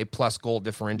a plus goal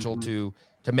differential to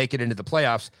make it into the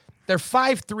playoffs. They're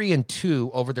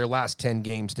 5-3-2 over their last 10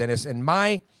 games, Dennis. And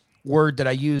my word that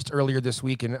I used earlier this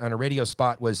week on a radio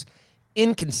spot was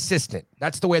inconsistent.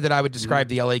 That's the way that I would describe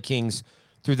the LA Kings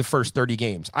through the first 30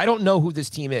 games. I don't know who this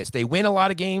team is. They win a lot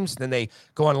of games, then they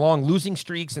go on long losing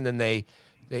streaks, and then they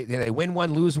win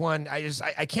one, lose one. I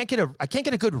can't get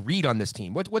a good read on this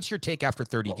team. What's your take after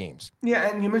 30 games? Yeah,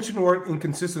 and you mentioned the word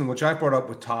inconsistent, which I brought up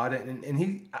with Todd,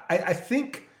 and I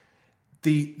think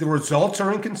the results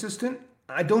are inconsistent.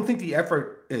 I don't think the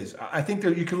effort is. I think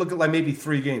that you can look at like maybe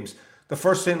 3 games. The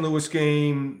first St. Louis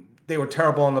game, they were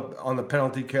terrible on the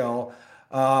penalty kill.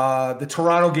 The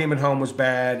Toronto game at home was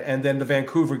bad, and then the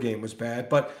Vancouver game was bad.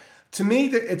 But to me,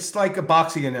 it's like a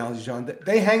boxing analogy, John.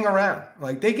 They hang around.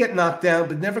 Like, they get knocked down,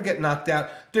 but never get knocked out.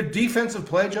 Their defensive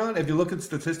play, John, if you look at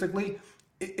statistically,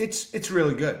 it's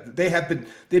really good.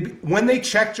 When they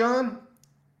check, John,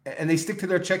 and they stick to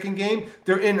their checking game,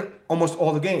 they're in almost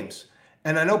all the games.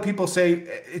 And I know people say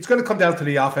it's going to come down to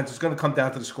the offense. It's going to come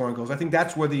down to the scoring goals. I think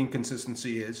that's where the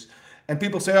inconsistency is. And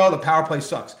people say, oh, the power play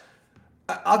sucks.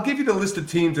 I'll give you the list of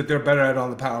teams that they're better at on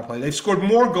the power play. They've scored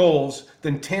more goals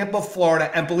than Tampa,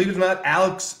 Florida, and believe it or not,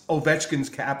 Alex Ovechkin's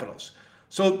Capitals.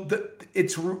 So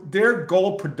it's their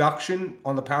goal production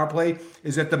on the power play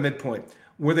is at the midpoint.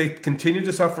 Where they continue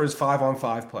to suffer is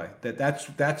 5-on-5 play.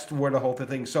 That's where the whole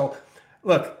thing. So,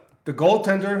 look, the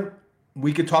goaltender,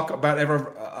 we could talk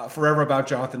about forever about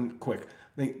Jonathan Quick.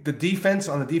 The defense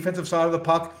on the defensive side of the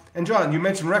puck, and John, you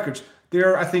mentioned records.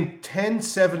 They're, I think,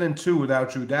 10-7-2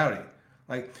 without Drew Doughty.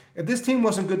 Like, if this team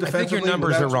wasn't good defensively, I think your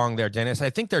numbers are wrong there, Dennis. I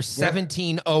think they're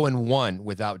 17-0-1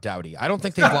 without Doughty. I don't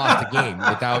think they've lost a game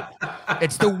without.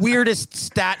 It's the weirdest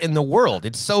stat in the world.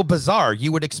 It's so bizarre.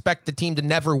 You would expect the team to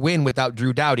never win without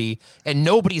Drew Doughty, and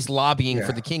nobody's lobbying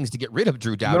for the Kings to get rid of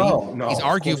Drew Doughty. No, he's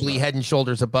arguably head and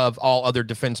shoulders above all other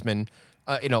defensemen,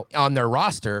 on their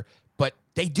roster. But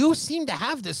they do seem to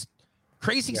have this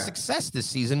crazy success this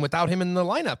season without him in the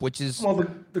lineup, which is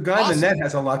the guy in the net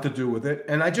has a lot to do with it.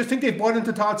 And I just think they bought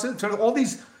into Todd. So all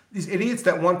these idiots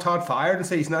that want Todd fired and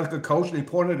say he's not a good coach and they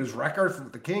pointed at his record for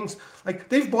the Kings, like,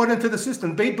 they've bought into the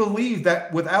system. They believe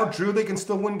that without Drew they can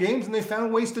still win games, and they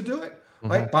found ways to do it.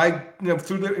 Right, by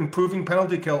through their improving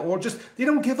penalty kill, or just they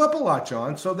don't give up a lot,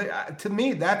 John. So to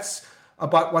me, that's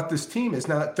about what this team is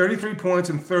now. 33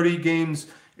 points in 30 games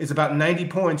is about 90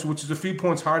 points, which is a few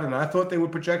points harder than I thought they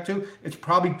would project to. It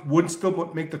probably wouldn't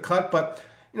still make the cut, but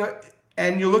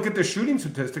and you look at their shooting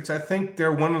statistics. I think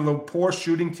they're one of the poor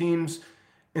shooting teams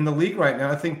in the league right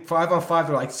now. I think 5-on-5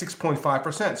 they're like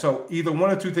 6.5%. So either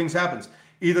one or two things happens.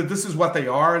 Either this is what they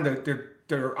are, and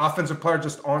their offensive players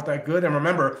just aren't that good. And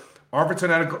remember, Arvidsson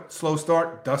had a slow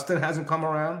start. Dustin hasn't come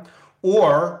around,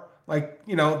 or they're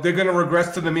going to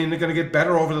regress to the mean. They're going to get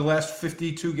better over the last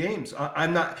 52 games.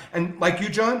 I'm not, and like you,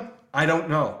 John, I don't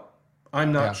know.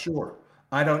 I'm not sure.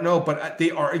 I don't know, but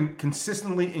they are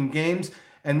consistently in games,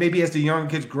 and maybe as the younger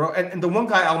kids grow. And the one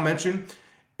guy I'll mention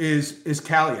is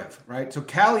Kaliev, right? So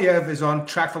Kaliev is on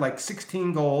track for like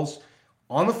 16 goals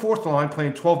on the fourth line,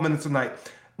 playing 12 minutes a night.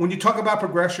 When you talk about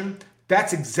progression,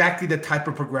 that's exactly the type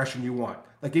of progression you want.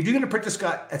 Like, if you're going to put this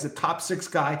guy as a top 6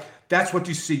 guy, that's what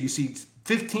you see. You see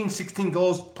 15, 16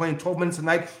 goals playing 12 minutes a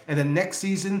night, and then next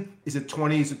season is it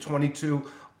 20, is it 22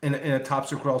 in a top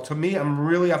 6 role. To me, I'm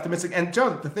really optimistic. And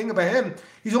John, the thing about him,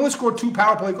 he's only scored 2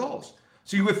 power play goals.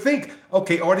 So you would think,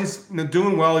 okay, Artie's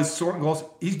doing well, he's sorting goals.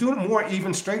 He's doing more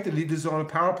even strength than he does on a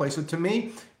power play. So to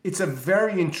me, it's a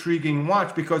very intriguing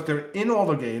watch because they're in all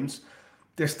the games.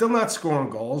 They're still not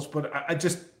scoring goals, but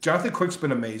Jonathan Quick's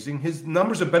been amazing. His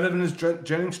numbers are better than his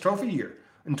Jennings Trophy year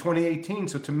in 2018.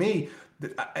 So to me,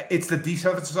 it's the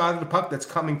defensive side of the puck that's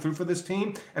coming through for this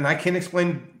team. And I can't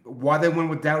explain why they win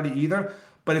with Doughty either,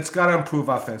 but it's got to improve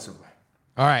offensively.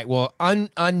 All right. Well,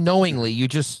 unknowingly, you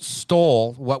just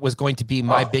stole what was going to be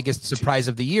my biggest surprise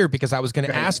of the year, because I was going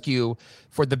to ask you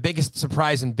for the biggest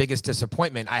surprise and biggest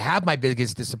disappointment. I have my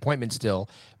biggest disappointment still.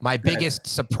 My biggest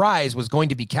surprise was going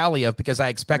to be Kaliev, because I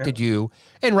expected you,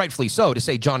 and rightfully so, to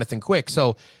say Jonathan Quick.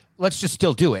 So let's just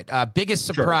still do it. Biggest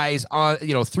surprise on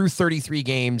through 33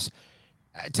 games.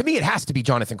 To me, it has to be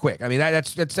Jonathan Quick. I mean,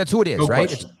 that's who it is,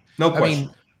 right? No question. I mean,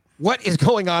 what is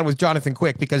going on with Jonathan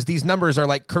Quick? Because these numbers are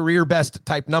like career best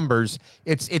type numbers.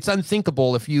 It's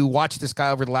unthinkable if you watch this guy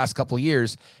over the last couple of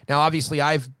years. Now, obviously,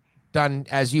 I've done,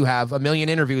 as you have, a million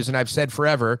interviews, and I've said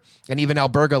forever, and even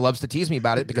Alberga loves to tease me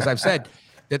about it, because I've said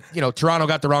that, Toronto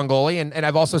got the wrong goalie. And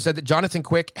I've also said that Jonathan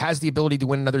Quick has the ability to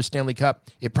win another Stanley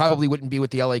Cup. It probably wouldn't be with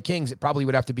the LA Kings. It probably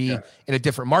would have to be in a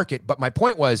different market. But my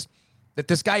point was that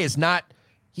this guy is not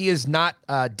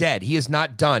dead. He is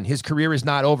not done. His career is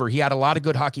not over. He had a lot of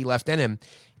good hockey left in him.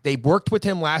 They worked with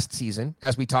him last season,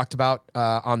 as we talked about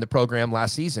on the program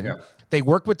last season. Yeah. They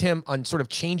worked with him on sort of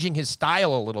changing his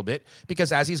style a little bit,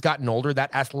 because as he's gotten older,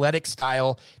 that athletic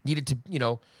style needed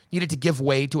to give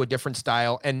way to a different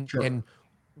style. And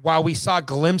while we saw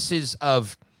glimpses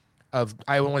of I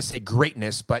don't want to say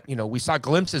greatness, but we saw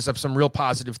glimpses of some real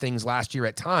positive things last year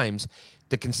at times,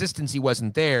 the consistency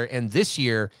wasn't there. And this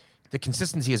year, the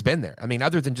consistency has been there. I mean,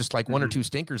 other than just like one or two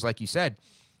stinkers, like you said,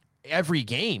 every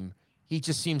game he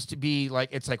just seems to be like,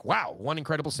 it's like, wow, one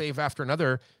incredible save after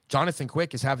another. Jonathan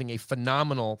Quick is having a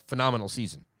phenomenal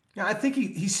season. Yeah, I think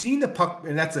he's seen the puck,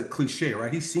 and that's a cliche,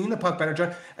 right? He's seen the puck better,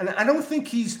 John. And I don't think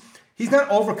he's not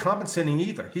overcompensating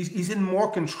either. He's in more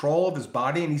control of his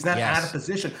body, and he's not out of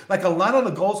position. Like a lot of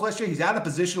the goals last year, he's out of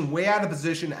position, way out of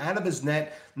position, out of his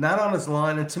net, not on his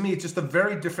line. And to me, it's just a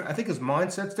very different. I think his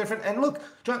mindset's different. And look,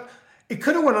 John, it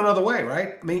could have went another way,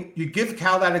 right? I mean, you give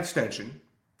Cal that extension.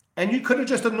 And you could have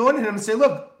just anointed him and say,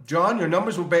 look, John, your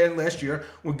numbers were bad last year.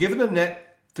 We're giving the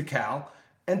net to Cal.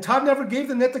 And Todd never gave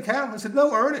the net to Cal. I said,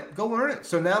 no, earn it. Go earn it.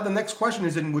 So now the next question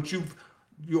is, in which you've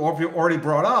already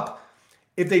brought up,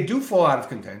 if they do fall out of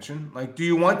contention, like, do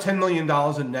you want $10 million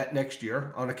in net next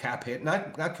year on a cap hit?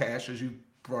 Not cash, as you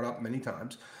brought up many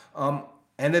times.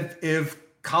 And if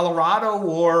Colorado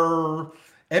or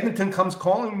Edmonton comes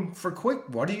calling for Quick,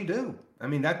 what do you do? I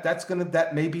mean,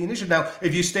 that may be an issue. Now,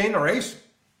 if you stay in the race,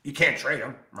 you can't trade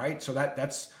him, right? So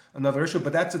that's another issue.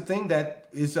 But that's a thing that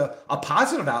is a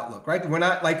positive outlook, right? We're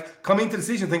not like coming to the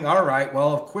season thinking, all right,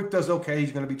 well, if Quick does okay,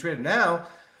 he's going to be traded. Now,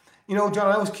 John,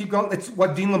 I always keep going. It's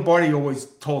what Dean Lombardi always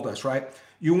told us, right?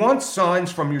 You want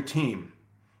signs from your team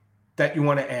that you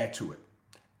want to add to it.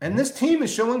 And this team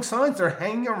is showing signs. They're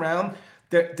hanging around.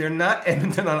 They're not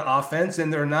Edmonton on offense,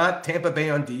 and they're not Tampa Bay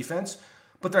on defense.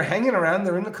 But they're hanging around.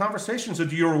 They're in the conversation. So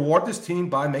do you reward this team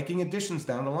by making additions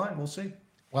down the line? We'll see.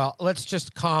 Well, let's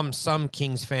just calm some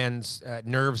Kings fans'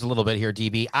 nerves a little bit here,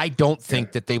 DB. I don't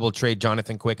think that they will trade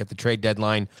Jonathan Quick at the trade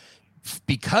deadline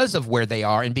because of where they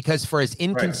are and because for as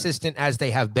inconsistent as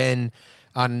they have been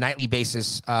on a nightly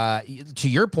basis, to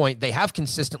your point, they have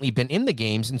consistently been in the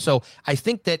games. And so I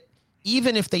think that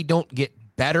even if they don't get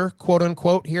better, quote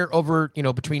unquote, here over,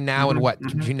 between now and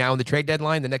between now and the trade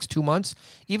deadline, the next 2 months,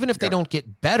 even if they don't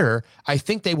get better, I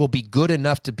think they will be good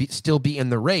enough to still be in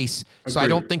the race. So I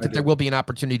don't think that there will be an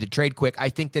opportunity to trade Quick. I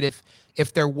think that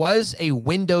if there was a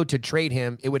window to trade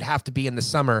him, it would have to be in the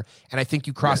summer. And I think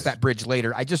you cross that bridge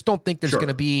later. I just don't think there's going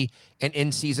to be an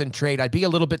in-season trade. I'd be a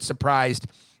little bit surprised.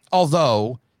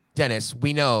 Although, Dennis,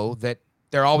 we know that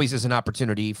there always is an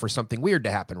opportunity for something weird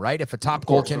to happen, right? If a top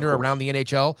goaltender around the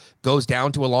NHL goes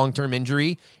down to a long-term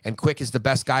injury and Quick is the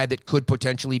best guy that could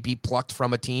potentially be plucked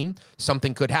from a team,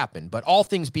 something could happen. But all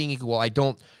things being equal, I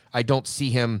don't see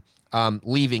him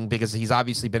leaving because he's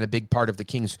obviously been a big part of the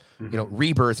Kings,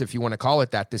 rebirth, if you want to call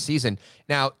it that, this season.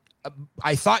 Now,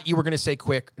 I thought you were going to say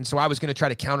Quick, and so I was going to try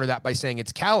to counter that by saying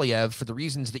it's Kaliev for the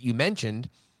reasons that you mentioned.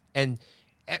 And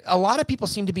a lot of people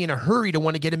seem to be in a hurry to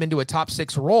want to get him into a top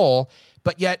 6 role,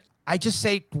 but yet I just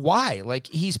say, why? Like,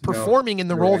 he's performing in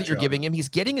the role that you're giving him. He's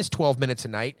getting his 12 minutes a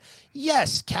night.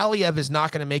 Yes, Kaliev is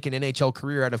not going to make an NHL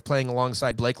career out of playing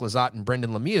alongside Blake Lizotte and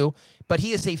Brendan Lemieux, but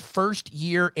he is a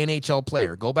first-year NHL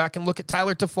player. Go back and look at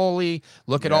Tyler Toffoli.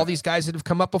 Look at all these guys that have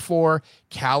come up before.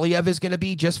 Kaliev is going to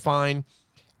be just fine.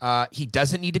 He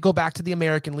doesn't need to go back to the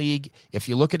American League. If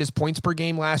you look at his points per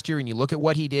game last year and you look at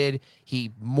what he did,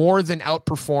 he more than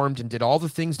outperformed and did all the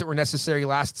things that were necessary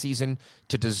last season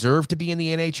to deserve to be in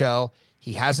the NHL.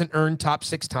 He hasn't earned top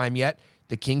 6 time yet.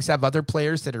 The Kings have other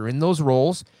players that are in those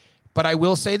roles. But I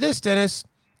will say this, Dennis,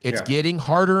 it's getting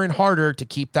harder and harder to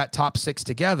keep that top 6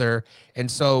 together. And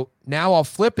so now I'll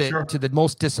flip it to the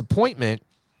most disappointment.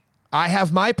 I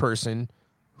have my person.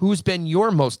 Who's been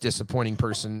your most disappointing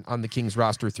person on the Kings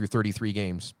roster through 33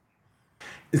 games?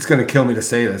 It's going to kill me to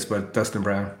say this, but Dustin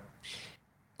Brown.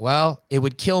 Well, it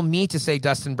would kill me to say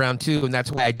Dustin Brown too, and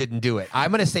that's why I didn't do it. I'm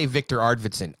going to say Victor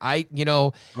Arvidsson.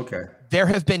 There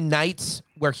have been nights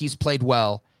where he's played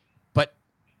well, but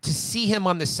to see him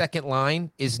on the second line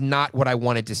is not what I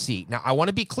wanted to see. Now, I want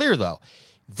to be clear though.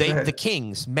 The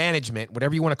Kings, management,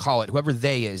 whatever you want to call it, whoever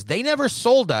they is, they never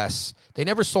sold us. They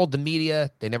never sold the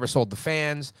media. They never sold the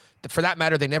fans. For that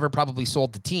matter, they never probably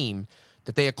sold the team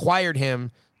that they acquired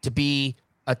him to be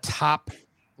a top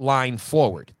line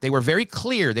forward. They were very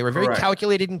clear. They were very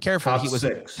calculated and careful. He was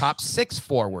a top 6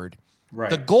 forward. Right.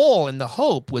 The goal and the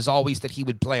hope was always that he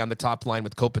would play on the top line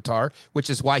with Kopitar, which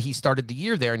is why he started the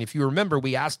year there. And if you remember,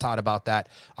 we asked Todd about that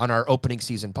on our opening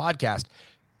season podcast.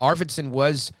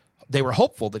 Arvidsson they were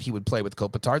hopeful that he would play with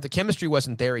Kopitar. The chemistry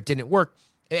wasn't there. It didn't work.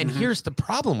 And here's the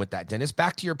problem with that, Dennis.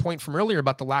 Back to your point from earlier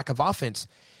about the lack of offense.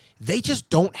 They just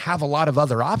don't have a lot of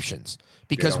other options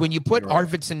because when you put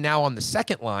Arvidsson now on the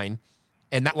second line,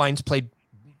 and that line's played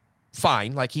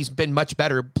fine, like he's been much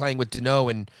better playing with Deneau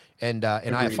and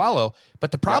Iafallo.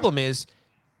 But the problem is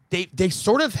they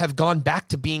sort of have gone back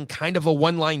to being kind of a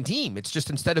one-line team. It's just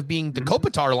instead of being the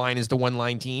Kopitar line is the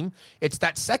one-line team, it's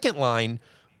that second line.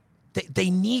 They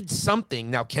need something.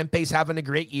 Now, Kempe's having a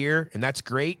great year, and that's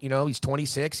great. He's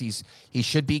 26. He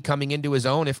should be coming into his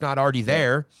own, if not already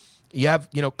there. You have,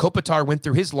 Kopitar went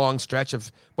through his long stretch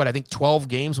of I think 12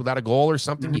 games without a goal or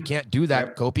something. You can't do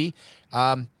that, Kopi.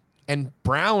 And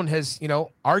Brown has,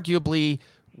 arguably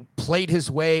played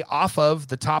his way off of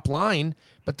the top line.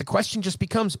 But the question just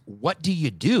becomes, what do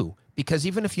you do? Because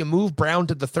even if you move Brown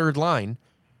to the third line,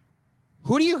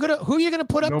 who are you gonna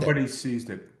put up there? Nobody seized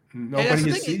it. Nobody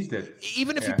has seized it.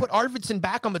 Even if you put Arvidsson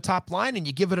back on the top line and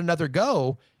you give it another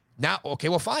go, now, okay,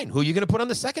 well, fine. Who are you going to put on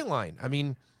the second line? I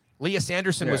mean, Elias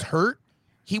Anderson was hurt.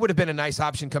 He would have been a nice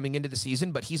option coming into the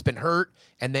season, but he's been hurt,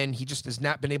 and then he just has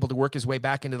not been able to work his way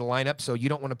back into the lineup, so you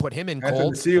don't want to put him in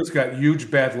cold. The Seals got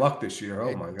huge bad luck this year.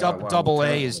 Oh, my God. Double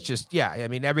A is just, I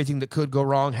mean, everything that could go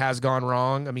wrong has gone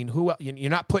wrong. I mean,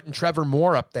 you're not putting Trevor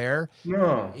Moore up there.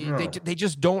 No. They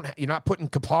just don't. You're not putting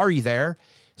Kapari there,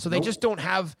 so they just don't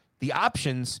have the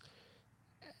options.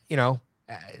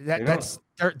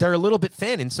 They're a little bit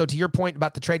thin, and so to your point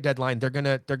about the trade deadline, they're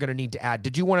gonna need to add.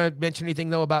 Did you want to mention anything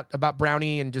though about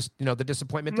Brownie and just the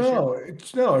disappointment this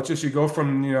year? It's just you go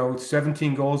from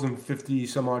 17 goals and 50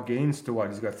 some odd games to what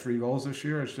he's got 3 goals this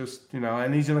year. It's just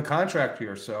and he's in a contract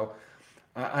here, so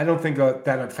I don't think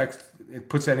that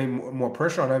puts any more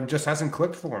pressure on him. It just hasn't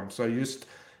clicked for him. So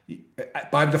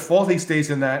by default he stays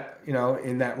in that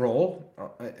in that role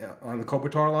on the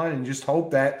Kopitar line, and you just hope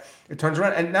that it turns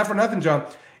around. And not for nothing, John.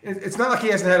 It's not like he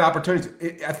hasn't had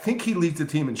opportunities. I think he leads the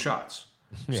team in shots.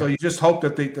 Yeah. So you just hope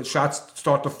that the shots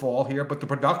start to fall here. But the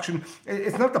production,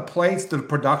 it's not the play, it's the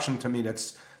production to me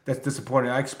that's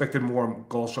disappointing. I expected more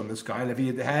goals from this guy. And if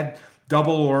he had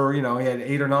double or, he had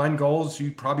 8 or 9 goals,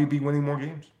 you'd probably be winning more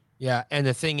games. Yeah, and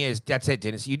the thing is, that's it,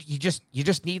 Dennis. You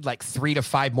just need like 3 to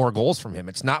 5 more goals from him.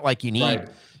 It's not like you need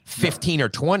 15 or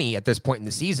 20 at this point in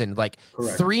the season. Like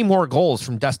Correct. 3 more goals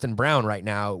from Dustin Brown right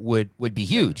now would be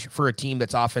huge for a team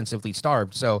that's offensively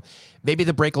starved. So maybe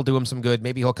the break will do him some good.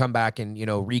 Maybe he'll come back and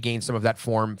regain some of that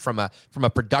form from a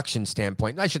production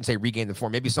standpoint. I shouldn't say regain the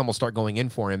form. Maybe some will start going in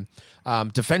for him.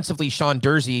 Defensively, Sean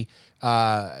Durzi.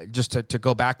 Just to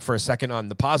go back for a second on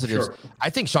the positives, sure. I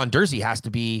think Sean Durzi has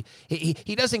to be.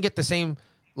 He doesn't get the same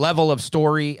level of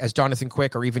story as Jonathan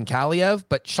Quick or even Kaliev,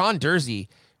 but Sean Durzi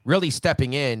really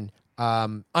stepping in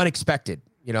unexpected,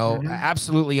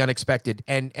 absolutely unexpected.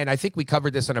 And I think we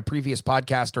covered this on a previous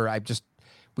podcast, or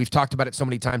we've talked about it so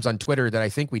many times on Twitter that I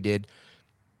think we did.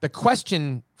 The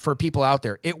question for people out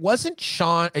there, it wasn't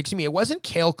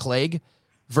Cale Clegg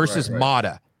versus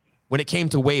Mata when it came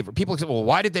to waiver. People said, well,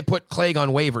 why did they put Clegg on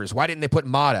waivers? Why didn't they put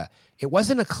Mata? It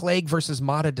wasn't a Clegg versus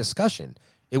Mata discussion.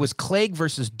 It was Clegg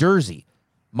versus Durzi.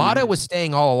 Mata was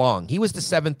staying all along. He was the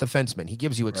 7th defenseman. He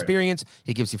gives you experience. Right.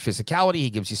 He gives you physicality. He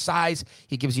gives you size.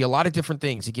 He gives you a lot of different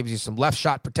things. He gives you some left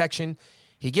shot protection.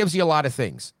 He gives you a lot of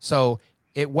things. So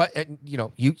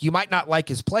you might not like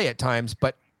his play at times,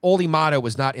 but Olli Mata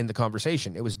was not in the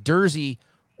conversation. It was Durzi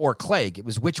or Clegg. It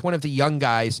was which one of the young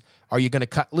guys are you going to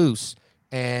cut loose?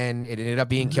 And it ended up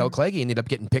being Cale Clegg. He ended up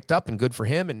getting picked up, and good for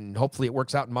him. And hopefully it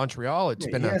works out in Montreal. He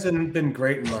hasn't been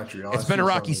great in Montreal. It's been a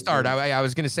rocky start. I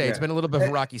was going to say it's been a little bit of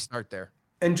a rocky start there.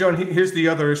 And John, here's the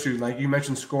other issue. Like you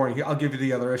mentioned scoring. I'll give you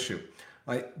the other issue.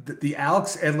 Like the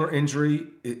Alex Edler injury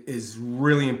is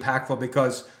really impactful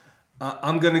because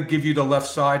I'm going to give you the left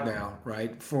side now,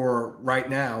 right? For right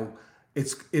now,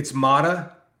 it's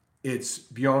Mata, it's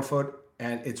Bjornfoot,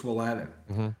 and it's Wolanin.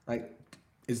 Like,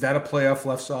 is that a playoff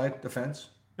left side defense?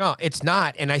 No, it's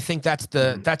not. And I think that's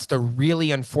the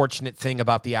really unfortunate thing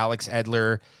about the Alex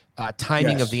Edler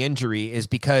timing of the injury is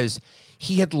because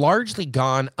he had largely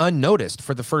gone unnoticed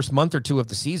for the first month or 2 of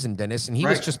the season, Dennis, and he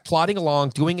was just plodding along,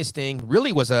 doing his thing,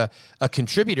 really was a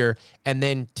contributor. And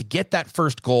then to get that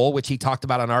first goal, which he talked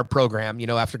about on our program,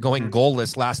 after going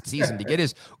goalless last season, to get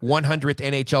his 100th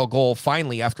NHL goal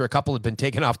finally after a couple had been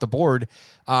taken off the board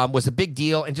was a big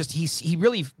deal. And just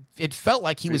it felt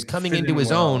like he was coming into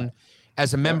his own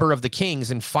as a member of the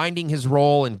Kings and finding his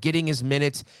role and getting his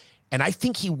minutes. And I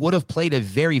think he would have played a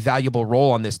very valuable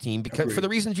role on this team because for the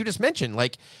reasons you just mentioned.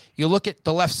 Like, you look at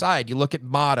the left side, you look at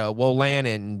Mata,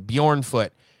 Wolanin, Bjornfoot.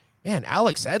 Man,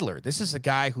 Alex Edler, this is a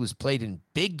guy who's played in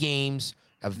big games,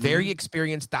 a very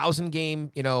experienced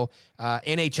 1,000-game,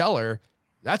 NHLer.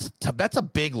 That's a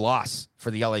big loss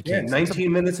for the LA Kings. Yeah, 19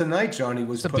 minutes a night, John. He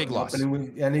was a big loss, he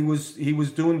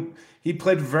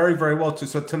played very, very well too.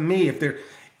 So to me, if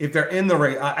they're in the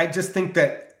race, I just think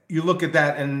that you look at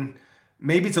that and.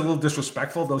 Maybe it's a little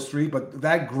disrespectful, those 3, but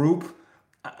that group,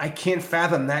 I can't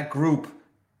fathom that group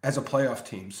as a playoff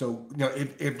team. So,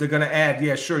 if they're going to add,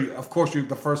 of course,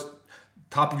 the first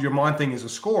top of your mind thing is a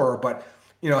scorer, but,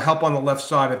 help on the left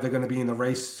side if they're going to be in the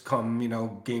race come,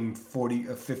 game 40,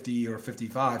 50, or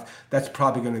 55, that's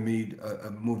probably going to be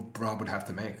a move Rob would have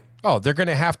to make. Oh, they're going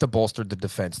to have to bolster the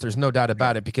defense. There's no doubt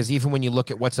about it, because even when you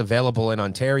look at what's available in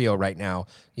Ontario right now,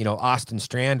 Austin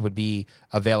Strand would be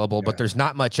available, but there's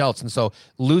not much else. And so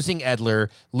losing Edler,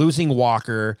 losing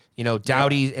Walker,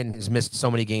 Doughty and has missed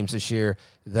so many games this year.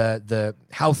 The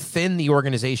how thin the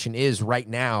organization is right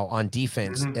now on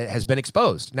defense has been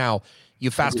exposed. Now, you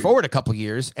fast forward a couple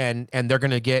years and they're going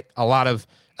to get a lot of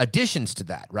additions to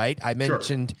that, right? I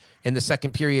mentioned in the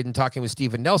second period in talking with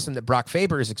Steven Nelson that Brock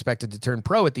Faber is expected to turn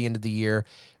pro at the end of the year,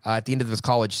 at the end of this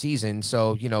college season.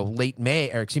 So, late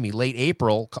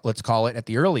April, let's call it at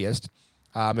the earliest,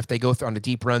 if they go on a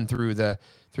deep run through the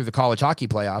college hockey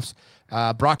playoffs.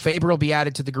 Brock Faber will be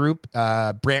added to the group.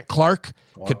 Brant Clark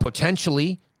could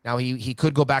potentially, now he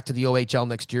could go back to the OHL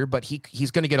next year, but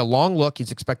he's going to get a long look.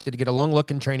 He's expected to get a long look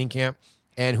in training camp.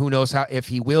 And who knows if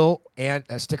he will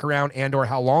stick around or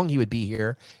how long he would be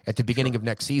here at the beginning of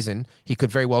next season. He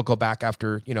could very well go back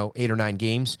after 8 or 9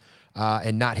 games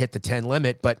and not hit the 10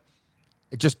 limit. But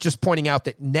just pointing out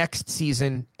that next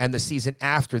season and the season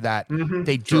after that,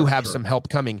 they do have some help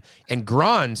coming. And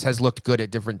Grans has looked good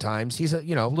at different times. He's a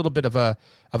little bit of a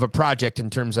project in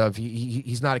terms of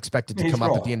he's not expected to come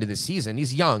up at the end of the season.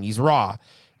 He's young. He's raw.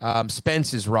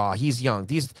 Spence is raw. He's young.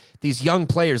 These young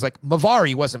players, like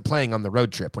Mavari wasn't playing on the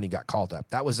road trip when he got called up.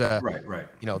 That was right.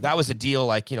 That was a deal.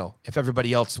 Like, if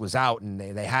everybody else was out and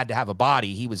they had to have a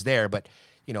body, he was there. But,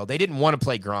 they didn't want to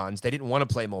play Grans. They didn't want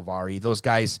to play Mavari. Those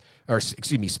guys,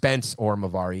 Spence or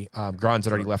Mavari. Grans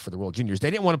had already left for the World Juniors.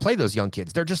 They didn't want to play those young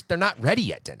kids. They're not ready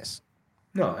yet, Dennis.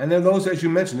 No, and then those, as you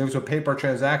mentioned, those were paper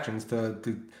transactions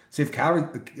to save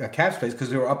cap space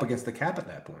because they were up against the cap at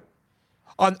that point.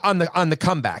 On the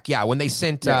comeback, when they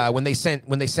sent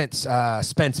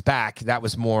Spence back, that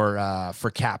was more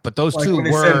for cap. But those two when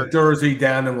they were sent Dursey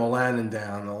down and Wolanin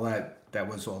down, all that. That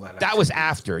was all that. That was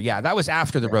after, that was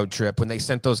after the road trip when they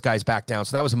sent those guys back down.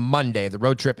 So that was Monday. The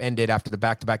road trip ended after the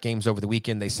back-to-back games over the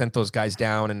weekend. They sent those guys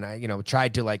down, and I,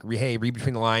 tried to read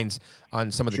between the lines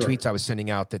on some of the tweets I was sending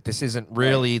out that this isn't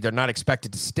really. They're not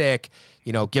expected to stick.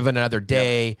 Give it another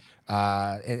day.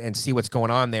 And see what's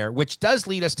going on there, which does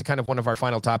lead us to kind of one of our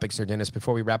final topics here, Dennis,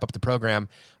 before we wrap up the program.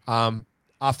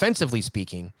 Offensively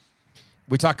speaking,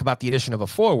 we talk about the addition of a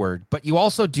forward, but you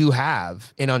also do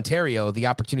have in Ontario the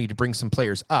opportunity to bring some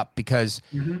players up because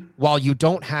while you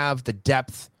don't have the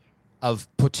depth of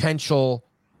potential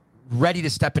ready to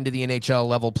step into the NHL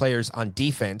level players on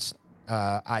defense,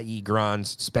 i.e.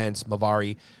 Grans, Spence,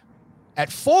 Mavari, at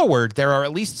forward, there are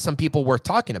at least some people worth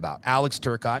talking about. Alex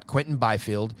Turcotte, Quentin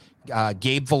Byfield,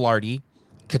 Gabe Vilardi,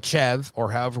 Kachev,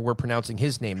 or however we're pronouncing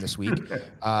his name this week.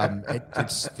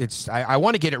 I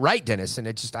want to get it right, Dennis, and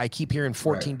I keep hearing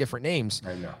 14 different names.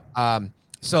 I know.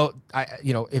 So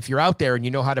if you're out there and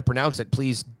you know how to pronounce it,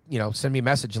 please, send me a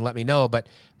message and let me know. But,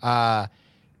 Martin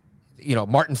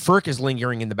Ferk is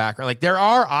lingering in the background. Like, there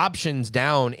are options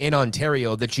down in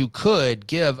Ontario that you could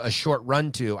give a short run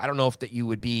to. I don't know if that you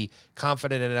would be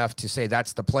confident enough to say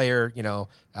that's the player,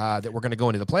 that we're going to go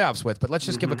into the playoffs with, but let's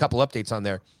just give a couple updates on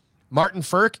there. Martin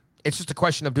Ferk, it's just a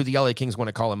question of do the LA Kings want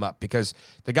to call him up, because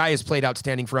the guy has played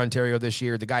outstanding for Ontario this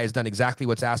year. The guy has done exactly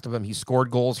what's asked of him. He scored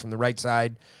goals from the right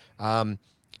side.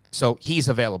 So he's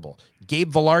available. Gabe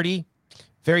Vilardi,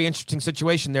 very interesting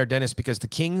situation there, Dennis, because the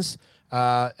Kings,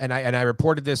 and I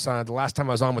reported this the last time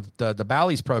I was on with the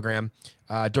Bally's program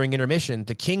during intermission,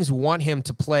 the Kings want him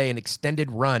to play an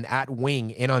extended run at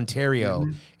wing in Ontario.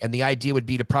 And the idea would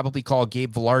be to probably call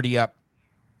Gabe Vilardi up,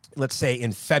 let's say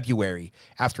in February,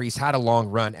 after he's had a long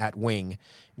run at wing.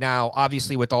 Now,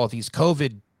 obviously, with all of these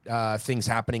COVID things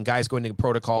happening, guys going into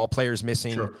protocol, players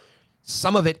missing,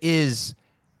 some of it is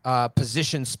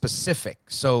position specific.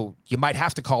 So you might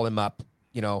have to call him up,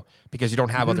 because you don't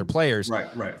have other players. Right,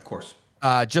 of course.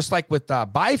 Just like with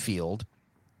Byfield,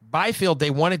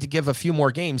 they wanted to give a few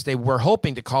more games. They were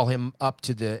hoping to call him up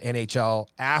to the NHL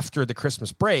after the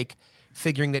Christmas break,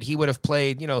 figuring that he would have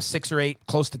played, 6 or 8,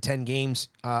 close to 10 games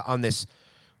on this,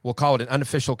 we'll call it an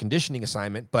unofficial conditioning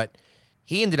assignment. But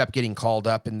he ended up getting called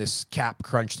up in this cap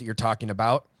crunch that you're talking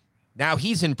about. Now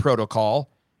he's in protocol.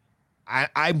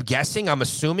 I'm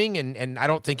assuming, and I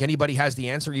don't think anybody has the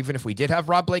answer, even if we did have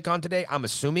Rob Blake on today. I'm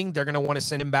assuming they're going to want to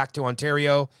send him back to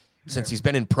Ontario since he's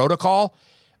been in protocol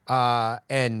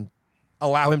and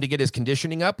allow him to get his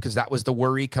conditioning up, because that was the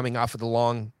worry coming off of the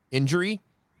long injury.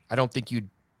 I don't think you'd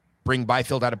bring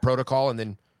Byfield out of protocol and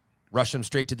then rush him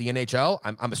straight to the NHL.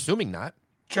 I'm assuming not.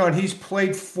 John, he's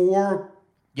played 4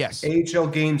 AHL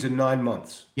games in 9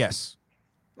 months. Yes.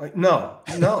 Like, no.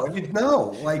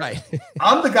 Like, right.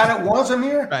 I'm the guy that wants him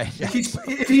here. Right.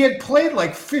 If he had played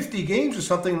like 50 games or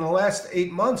something in the last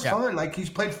 8 months, fine. Like, he's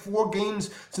played 4 games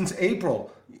since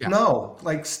April. No,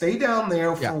 like stay down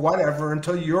there for Yeah. whatever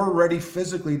until you're ready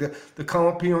physically to come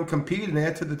up here and compete and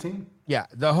add to the team. Yeah,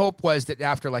 the hope was that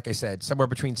after, like I said, somewhere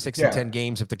between 6 and Yeah. 10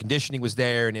 games, if the conditioning was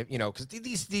there, and because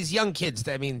these young kids,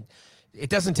 I mean, it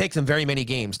doesn't take them very many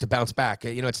games to bounce back.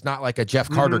 It's not like a Jeff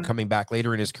Carter coming back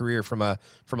later in his career from a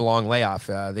long layoff.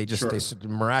 They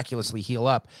miraculously heal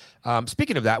up.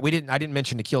 Speaking of that, I didn't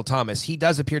mention Nikhil Thomas. He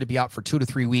does appear to be out for 2 to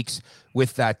 3 weeks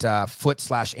with that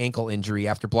foot/ankle injury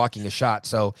after blocking a shot.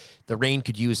 So the Reign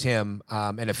could use him,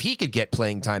 and if he could get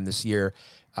playing time this year.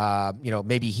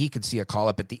 Maybe he could see a call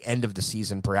up at the end of the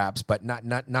season, perhaps, but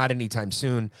not anytime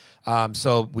soon.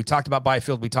 So we talked about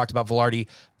Byfield, we talked about Velarde.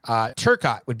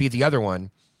 Turcotte would be the other one.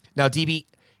 Now, DB,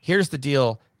 here's the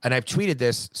deal, and I've tweeted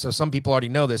this, so some people already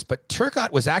know this, but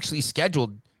Turcotte was actually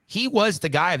scheduled. He was the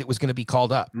guy that was going to be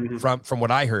called up from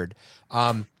what I heard.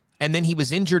 And then he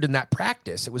was injured in that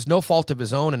practice. It was no fault of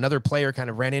his own. Another player kind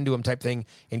of ran into him type thing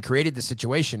and created the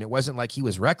situation. It wasn't like he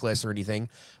was reckless or anything.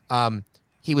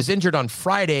 He was injured on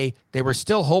Friday. They were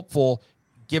still hopeful,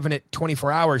 given it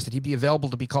 24 hours, that he'd be available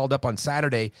to be called up on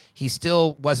Saturday. He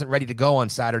still wasn't ready to go on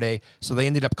Saturday, so they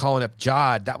ended up calling up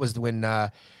Jod. That was when,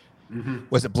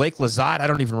 was it Blake Lazat? I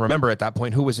don't even remember at that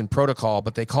point who was in protocol,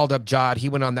 but they called up Jod. He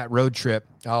went on that road trip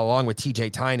along with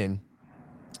TJ Tynan.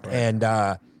 And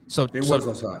so It was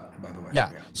Lazat, by the way.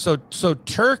 yeah. So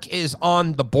Turk is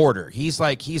on the border. He's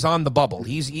on the bubble.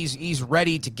 He's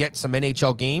ready to get some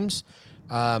NHL games.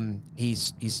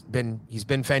 He's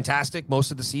been fantastic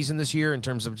most of the season this year in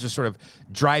terms of just sort of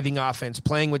driving offense,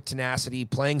 playing with tenacity,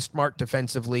 playing smart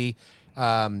defensively.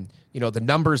 The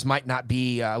numbers might not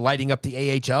be lighting up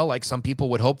the AHL like some people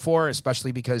would hope for,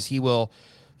 especially because he will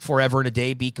forever and a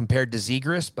day be compared to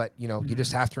Zegras. But you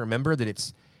just have to remember that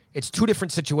it's two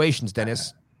different situations,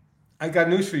 Dennis. I got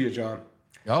news for you, John.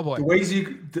 Oh boy. The way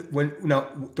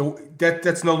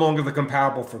that's no longer the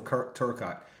comparable for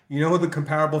Turcotte. You know who the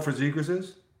comparable for Zegras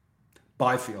is?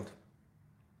 Byfield.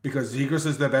 Because Zegras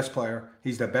is their best player.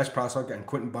 He's their best prospect, and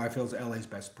Quentin Byfield's LA's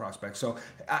best prospect. So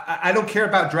I don't care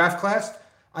about draft class.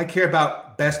 I care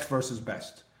about best versus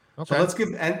best. Okay. So let's give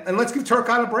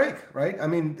Turcotte a break, right? I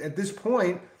mean, at this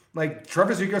point, like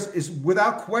Trevor Zegras is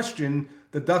without question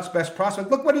the Ducks' best prospect.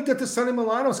 Look what he did to Sonny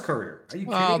Milano's career. Are you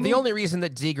kidding me? The only reason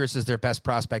that Zegras is their best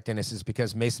prospect, Dennis, is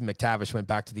because Mason McTavish went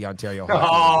back to the Ontario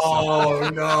Hockey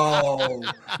League. Oh, no.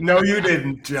 No, you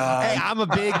didn't, John. Hey,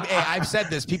 I've said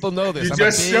this. People know this. You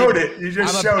just showed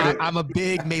it. I'm a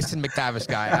big Mason McTavish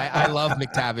guy. I love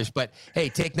McTavish, but hey,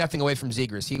 take nothing away from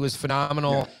Zegras. He was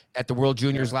phenomenal at the World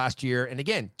Juniors last year. And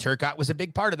again, Turcotte was a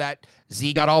big part of that.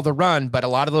 Z got all the run, but a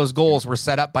lot of those goals were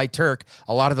set up by Turk.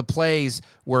 A lot of the plays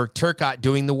were Turcotte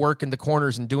doing the work in the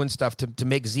corners and doing stuff to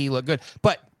make Z look good.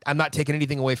 But I'm not taking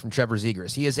anything away from Trevor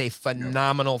Zegras. He is a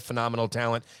phenomenal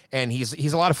talent, and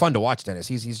he's a lot of fun to watch, Dennis.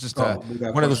 He's just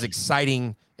one of those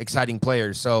exciting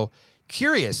players. So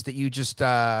curious that you just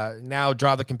now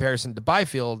draw the comparison to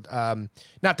Byfield.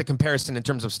 Not the comparison in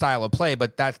terms of style of play,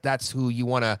 but that's who you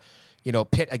want to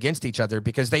pit against each other,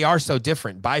 because they are so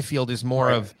different. Byfield is more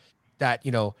of that,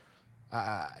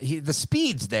 the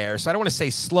speed's there. So I don't want to say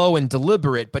slow and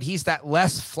deliberate, but he's that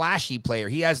less flashy player.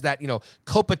 He has that,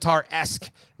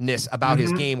 Kopitar-esque-ness about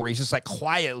his game where he's just like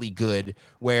quietly good,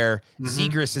 where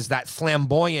Zegras is that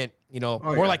flamboyant,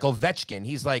 more like Ovechkin.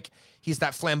 He's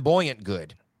that flamboyant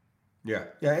good. Yeah.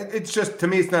 It's just, to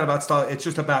me, it's not about style. It's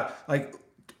just about, like,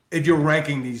 if you're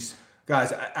ranking these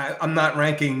guys, I'm not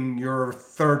ranking your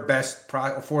third best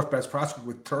or fourth best prospect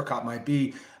with Turcotte might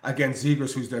be against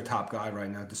Zegras, who's their top guy right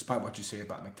now, despite what you say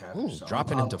about McTavish. So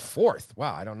dropping him to fourth.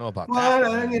 Wow, I don't know about that.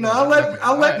 Well,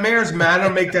 I'll let Mayor's Manor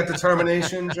make that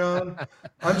determination, John.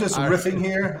 I'm just riffing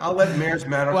here. I'll let Mayor's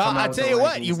Manor. Well, I'll tell you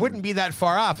what, you wouldn't be that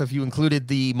far off if you included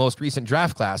the most recent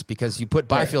draft class, because you put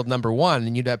Byfield number 1,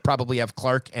 and you'd probably have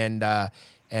Clark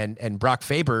and Brock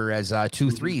Faber as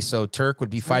 2-3. So Turk would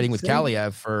be fighting with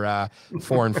Kaliev for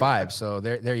 4 and 5. So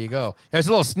there you go. There's a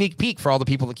little sneak peek for all the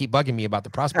people that keep bugging me about the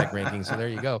prospect rankings. So there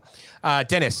you go.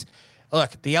 Dennis,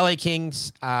 look, the LA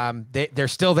Kings, they're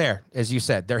still there, as you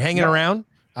said. They're hanging around.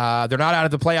 They're not out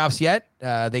of the playoffs yet.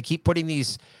 They keep putting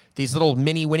these little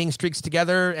mini winning streaks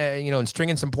together, and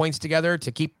stringing some points together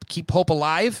to keep hope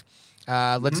alive.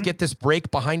 Let's get this break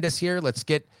behind us here. Let's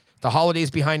get the holidays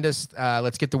behind us.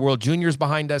 Let's get the World Juniors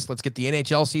behind us. Let's get the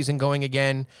NHL season going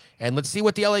again. And let's see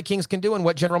what the LA Kings can do and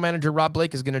what general manager Rob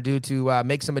Blake is going to do to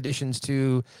make some additions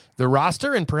to the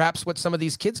roster, and perhaps what some of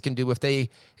these kids can do if they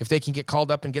can get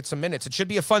called up and get some minutes. It should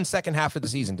be a fun second half of the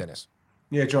season, Dennis.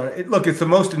 Yeah, John. It's the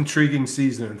most intriguing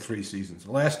season in 3 seasons.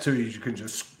 The last 2 you can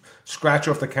just scratch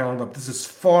off the calendar. This is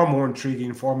far more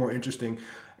intriguing, far more interesting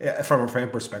from a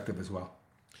fan perspective as well.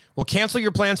 Well, cancel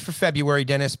your plans for February,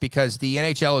 Dennis, because the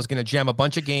NHL is going to jam a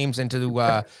bunch of games into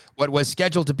what was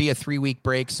scheduled to be a 3-week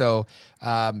break. So,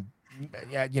 yeah,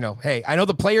 hey, I know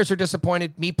the players are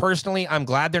disappointed. Me personally, I'm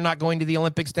glad they're not going to the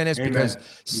Olympics, Dennis, Amen. because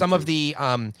some of the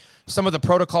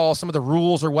protocols, some of the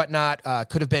rules or whatnot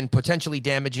could have been potentially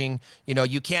damaging.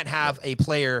 You can't have a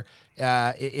player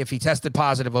if he tested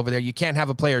positive over there. You can't have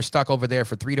a player stuck over there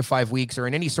for 3 to 5 weeks or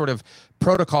in any sort of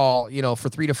protocol, for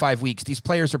 3 to 5 weeks. These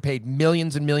players are paid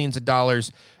millions and millions of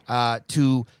dollars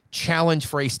to challenge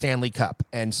for a Stanley Cup.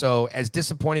 And so as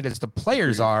disappointed as the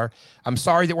players are, I'm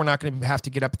sorry that we're not going to have to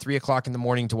get up at 3:00 in the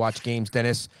morning to watch games,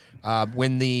 Dennis.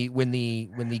 When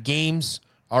the games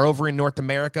are over in North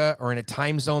America or in a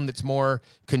time zone that's more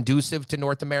conducive to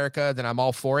North America, then I'm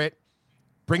all for it.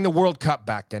 Bring the World Cup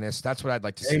back, Dennis. That's what I'd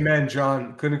like to see. Amen,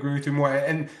 John. Couldn't agree with you more.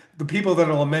 And the people that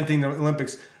are lamenting the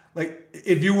Olympics, like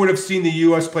if you would have seen the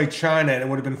U.S. play China and it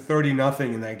would have been 30-0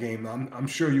 in that game, I'm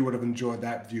sure you would have enjoyed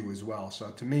that view as well. So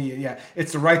to me, yeah,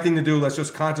 it's the right thing to do. Let's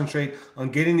just concentrate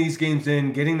on getting these games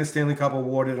in, getting the Stanley Cup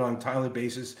awarded on a timely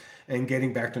basis, and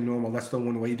getting back to normal. That's the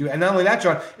one way you do it. And not only that,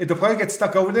 John, if the player gets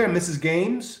stuck over there and misses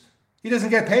games, he doesn't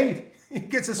get paid. He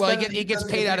gets suspended. He gets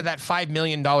paid out of that $5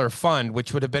 million fund,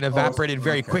 which would have been evaporated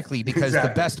very quickly because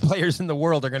the best players in the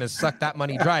world are going to suck that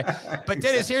money dry. But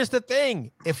Dennis, here's the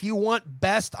thing. If you want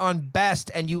best on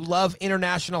best and you love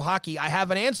international hockey, I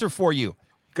have an answer for you.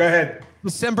 Go ahead.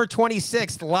 December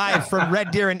 26th, live from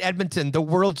Red Deer in Edmonton, the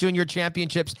World Junior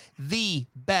Championships, the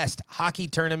best hockey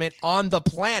tournament on the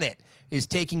planet, is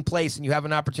taking place, and you have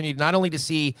an opportunity not only to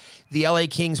see the LA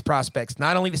Kings prospects,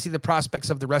 not only to see the prospects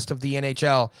of the rest of the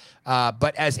NHL,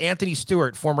 but as Anthony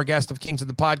Stewart, former guest of Kings of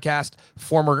the Podcast,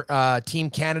 former Team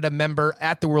Canada member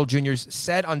at the World Juniors,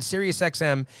 said on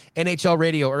SiriusXM NHL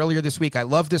Radio earlier this week, I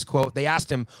love this quote. They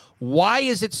asked him, why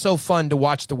is it so fun to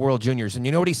watch the World Juniors? And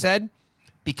you know what he said?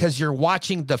 Because you're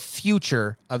watching the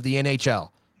future of the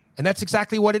NHL. And that's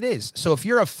exactly what it is. So if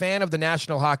you're a fan of the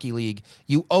National Hockey League,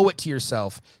 you owe it to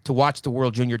yourself to watch the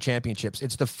World Junior Championships.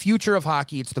 It's the future of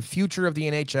hockey. It's the future of the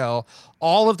NHL.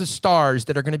 All of the stars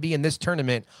that are going to be in this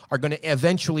tournament are going to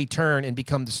eventually turn and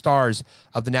become the stars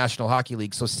of the National Hockey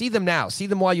League. So see them now. See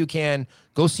them while you can.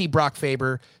 Go see Brock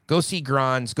Faber. Go see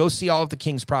Grans. Go see all of the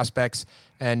Kings prospects.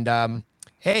 And,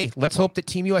 hey, let's hope that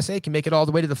Team USA can make it all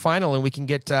the way to the final and we can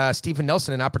get Stephen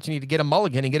Nelson an opportunity to get a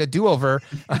mulligan and get a do-over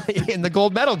in the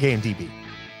gold medal game, DB.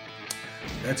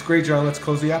 That's great, John. Let's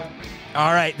close the app.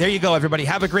 All right, there you go, everybody.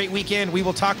 Have a great weekend. We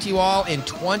will talk to you all in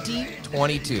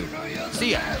 2022.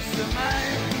 See ya.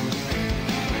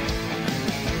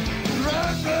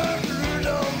 Run, run,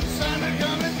 Rudolph, Santa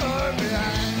coming far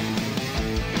behind.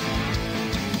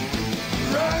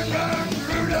 Run, run,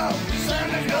 Rudolph,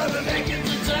 Santa's gonna make it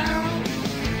to town.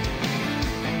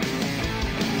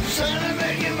 Santa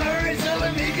make him hurry, tell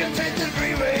him he can take